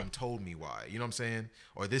album told me why. You know what I'm saying?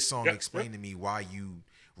 Or this song explained to me why you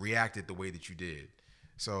reacted the way that you did.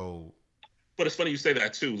 So. But it's funny you say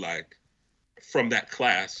that too. Like from that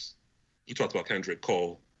class, you talked about Kendrick,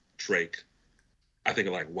 Cole, Drake. I think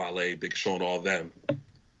of like Wale, Big Sean, all of them.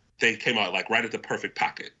 They came out like right at the perfect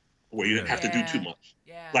pocket where you didn't have to do too much.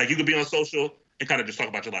 Yeah. Like you could be on social and kind of just talk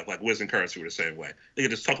about your life. Like Wiz and Currency were the same way. They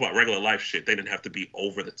could just talk about regular life shit. They didn't have to be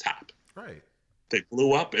over the top. Right. They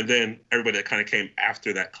blew up, and then everybody that kind of came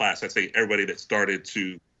after that class, I'd say everybody that started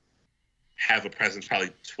to have a presence probably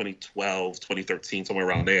 2012, 2013, somewhere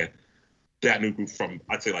around there, that new group from,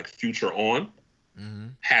 I'd say like Future on,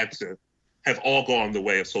 had to have all gone the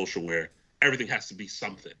way of social, where everything has to be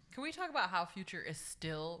something. Can we talk about how Future is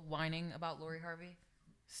still whining about Lori Harvey?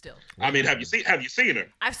 Still. I mean, have you seen her?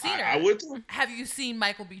 I've seen her. I would too. Have you seen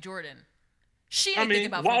Michael B. Jordan? She ain't thinking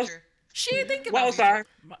about Future. She ain't thinking about Well Future.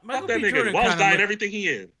 side. Michael That B. nigga. Jordan Wild's kinda dying everything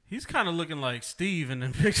he in. He's kind of looking like Steve in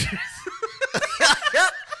them pictures.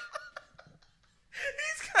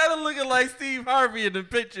 He's kind of looking like Steve Harvey in the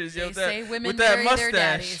pictures. They Yo, say women with that marry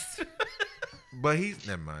their mustache. daddies. But he's,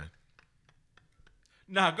 never mind.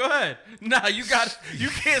 Nah, go ahead. Nah, you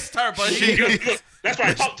can't start, buddy. Look, that's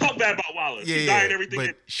right. Talk bad about Wallace. He's dying everything but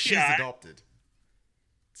in. she's adopted.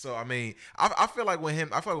 So I mean, I feel like with him,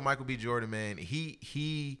 I feel like with Michael B. Jordan, man,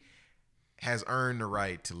 he has earned the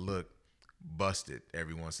right to look busted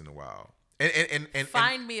every once in a while. And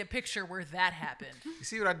Find me a picture where that happened. you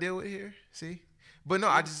see what I deal with here? See? But no,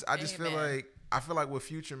 I just feel like with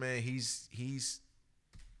Future, man, he's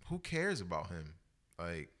who cares about him?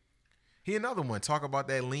 Like he another one talk about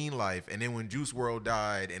that lean life, and then when Juice WRLD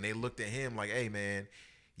died and they looked at him like, hey man,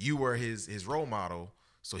 you were his role model.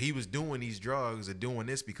 So he was doing these drugs or doing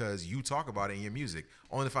this because you talk about it in your music.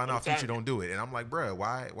 Only to find out Future don't do it. And I'm like, bruh,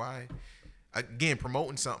 why? Again,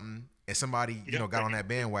 promoting something and somebody, got on that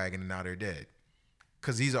bandwagon and now they're dead.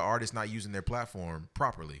 Because these are artists not using their platform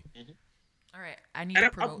properly. Mm-hmm. All right, I need to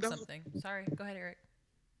promote something. Sorry, go ahead, Eric.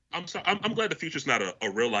 I'm sorry. I'm glad the Future's not a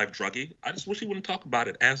real life druggie. I just wish he wouldn't talk about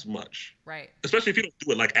it as much. Right. Especially if you don't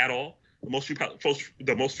do it like at all. The most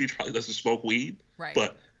Future probably doesn't smoke weed. Right.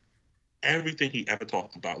 But everything he ever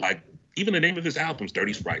talked about, like even the name of his albums,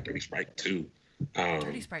 Dirty Sprite 2.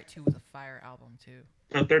 Dirty Sprite 2 was a fire album too.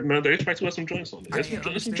 Dirty Sprite 2 has some joints on it. I can't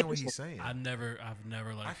understand what he's saying. I've never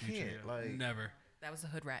liked Future. Never. That was the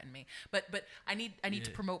hood rat in me. But I need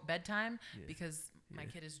to promote bedtime because my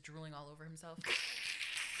kid is drooling all over himself.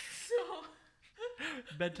 So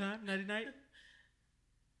Bedtime, nighty night.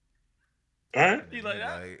 All right. You like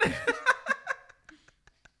that?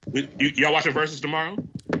 Y'all watching Versus tomorrow?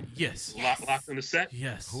 Yes. Locked in the set?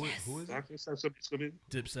 Yes. Who is it? Locked in the set. It's gonna be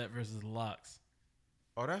Dipset versus the Locks.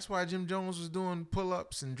 Oh, that's why Jim Jones was doing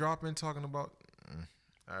pull-ups and dropping, talking about.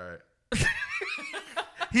 All right.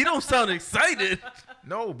 He don't sound excited.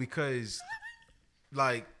 No, because,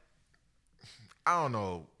 like, I don't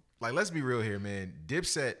know. Like, let's be real here, man.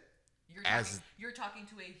 Dipset. You're talking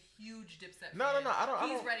to a huge Dipset. No, fan. no, I don't.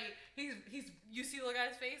 He's ready. He's. You see the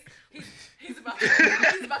guy's face? He's about to.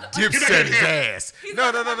 Dipset his ass. No.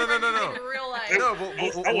 In real life. No,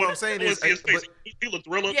 but what I'm saying is, he looked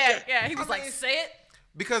real upset. Yeah. He was like, say it.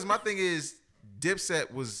 Because my thing is,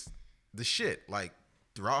 Dipset was the shit. Like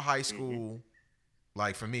throughout high school,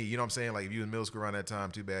 like for me, you know what I'm saying? Like if you in middle school around that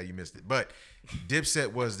time, too bad you missed it. But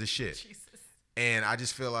Dipset was the shit. Jesus. And I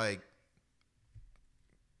just feel like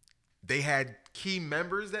they had key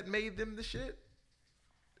members that made them the shit.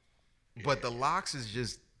 But the Locks is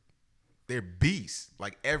just, they're beasts.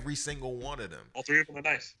 Like every single one of them. All three of them are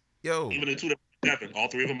nice. Yo. Even the two that happened, all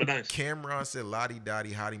three of them are nice. Cameron said Lottie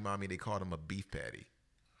Dottie Hottie Mommy, they called him a beef patty.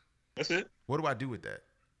 That's it. What do I do with that?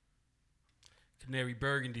 Canary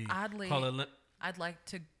Burgundy. Oddly, Call it I'd like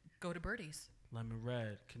to go to Birdie's. Lemon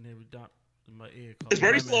Red. Canary Dot. In my ear. Is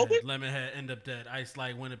Birdie slow? Lemonhead. End up dead. Ice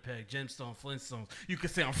Light. Winnipeg. Gemstone. Flintstones. You could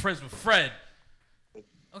say I'm friends with Fred.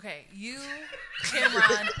 Okay, you,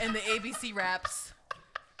 Cameron, and the ABC Raps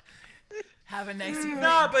have a nice evening.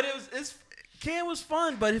 Nah, but Cam was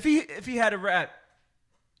fun. But if he had a rap,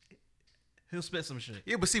 he'll spit some shit.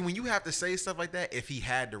 Yeah, but see, when you have to say stuff like that, if he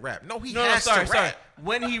had to rap, no, he No, has sorry. to rap.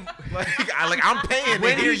 When he I'm paying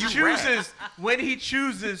when to hear he you chooses rap. when he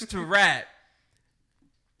chooses to rap.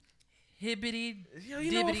 Hibbity Yo,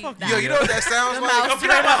 you know what? dibbity. Fuck da. Yo, you know what that sounds The like? mouse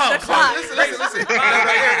Get out my the house. clock. Listen.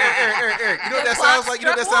 Eric. You know what that sounds like? You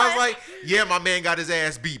know what that clock sounds struck like? Yeah, my man got his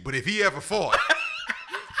ass beat, but if he ever fought,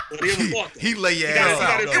 he lay your He ass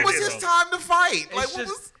got out. his It was idea, his though. time to fight. Like, It's what just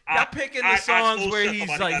was? y'all picking the I songs told where Steph he's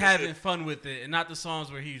about like that having shit. fun with it, and not the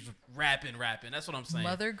songs where he's rapping. That's what I'm saying.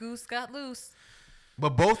 Mother Goose got loose. But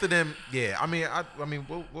both of them, yeah. I mean,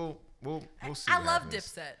 we'll see. I what love happens.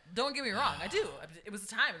 Dipset. Don't get me wrong. I do. It was a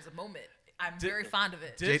time. It was a moment. I'm very fond of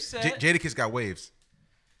it. Dipset. Jadakiss got waves.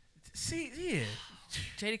 See, yeah.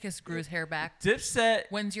 Jadakiss grew his hair back. Dipset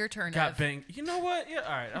When's your turn? got Ev? banged. You know what? Yeah, all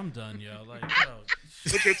right, I'm done, yo. Like, yo.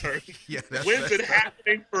 It's your turn. Yeah, When's it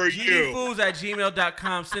happening for you?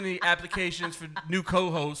 GDFools@gmail.com. Sending applications for new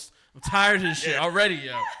co-hosts. I'm tired of this shit already,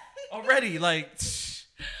 yo. Already, like, this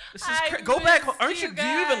is go back home. missed you Do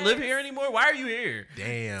you even live guys. here anymore? Why are you here?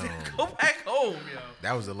 Damn. Go back home, yo.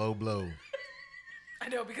 That was a low blow. I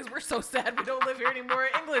know, because we're so sad we don't live here anymore.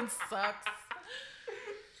 England sucks.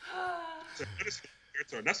 Your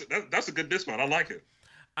turn. That's a good dismount. I like it.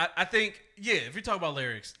 I think, yeah, if you talk about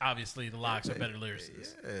lyrics, obviously the Locks are better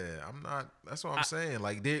lyricists. Yeah, I'm not. That's what I'm saying.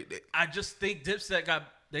 Like I just think Dipset got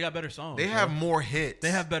better songs. they yo. have more hits. They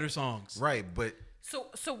have better songs. right, but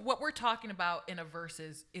So what we're talking about in a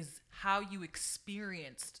verses is how you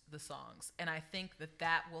experienced the songs, and I think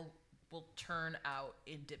that will turn out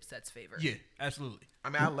in Dipset's favor. Yeah, absolutely. I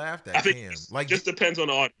mean, I laughed I at think Cam. it Like, just depends on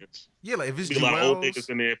the audience. yeah, like if it's Be a lot of old Joel's, niggas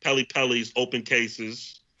in there, Pelly's, open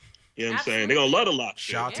cases. You know what I'm saying? They're gonna love the lot.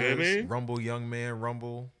 Shit, you know what I Shotters, mean? Rumble, Young Man,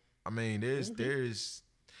 Rumble. I mean, there's,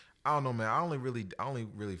 I don't know, man. I only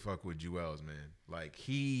really fuck with Joel's, man. Like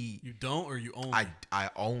You don't, or you only? I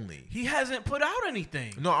only. He hasn't put out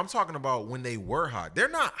anything. No, I'm talking about when they were hot. They're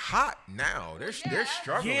not hot now. They're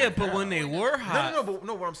struggling. Yeah, but now. when they were hot,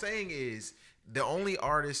 No. What I'm saying is the only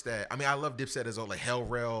artist that I love Dipset as all like Hell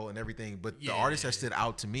Rel and everything, but the artist that stood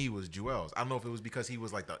out to me was Joel's. I don't know if it was because he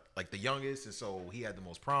was like the youngest, and so he had the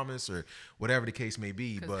most promise, or whatever the case may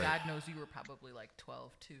be. Because But God knows you were probably like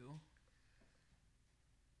 12 too.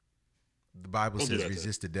 The Bible Don't do says that,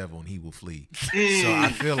 resist the devil and he will flee. So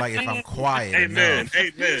I feel like if I'm quiet Amen. enough,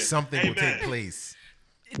 Amen. something will Amen. take place.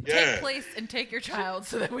 Take place and take your child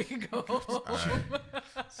so that we can go home. All right.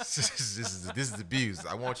 This is abuse.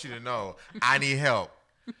 I want you to know I need help.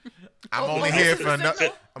 I'm only here for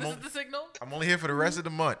This I'm is the signal. I'm only here for the rest of the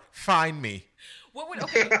month. Find me. What would?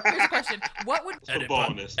 Okay, here's a question. What would? Put a ball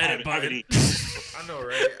on this. Edit button. I know,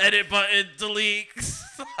 right? Edit button. Delete.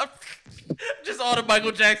 Just all the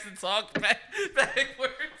Michael Jackson songs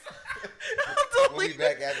backwards. We'll be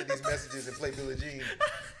back after these messages and play Billie Jean.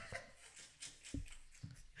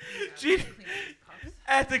 Gee,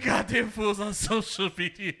 at the goddamn fools on social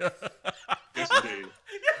media. Yes, indeed.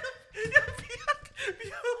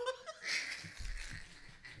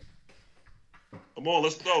 Come on,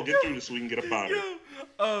 let's go. Get through this so we can get up out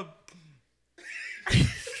of it.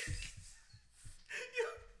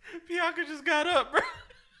 Bianca just got up, bro.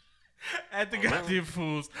 At the goddamn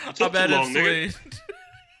fools. took I'm too at long, it.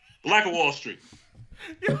 Black of Wall Street.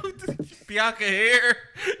 Yo, Bianca hair.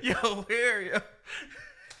 Yo, hair, yo.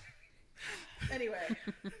 Anyway,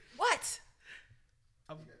 what?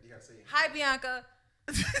 Hi, Bianca.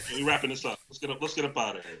 We wrapping this up. Let's get up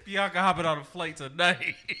out of here. Bianca hopping on a flight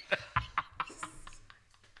tonight.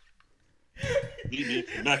 Leave me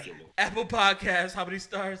immaculate. Apple Podcast, how many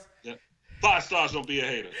stars? Yeah. 5 stars, don't be a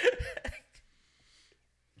hater.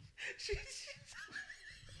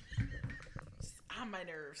 On my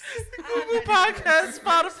nerves. Google Podcast,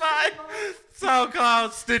 Spotify,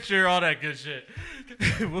 SoundCloud, Stitcher, all that good shit.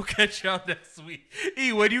 We'll catch y'all next week.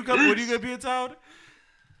 E, when you come? When you gonna be in town?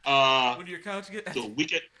 When your couch get? The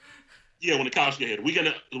weekend. Yeah, when the couch get here. The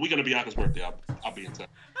weekend of Bianca's birthday, I'll be in town.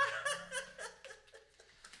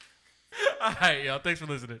 All right, y'all. Thanks for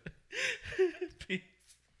listening.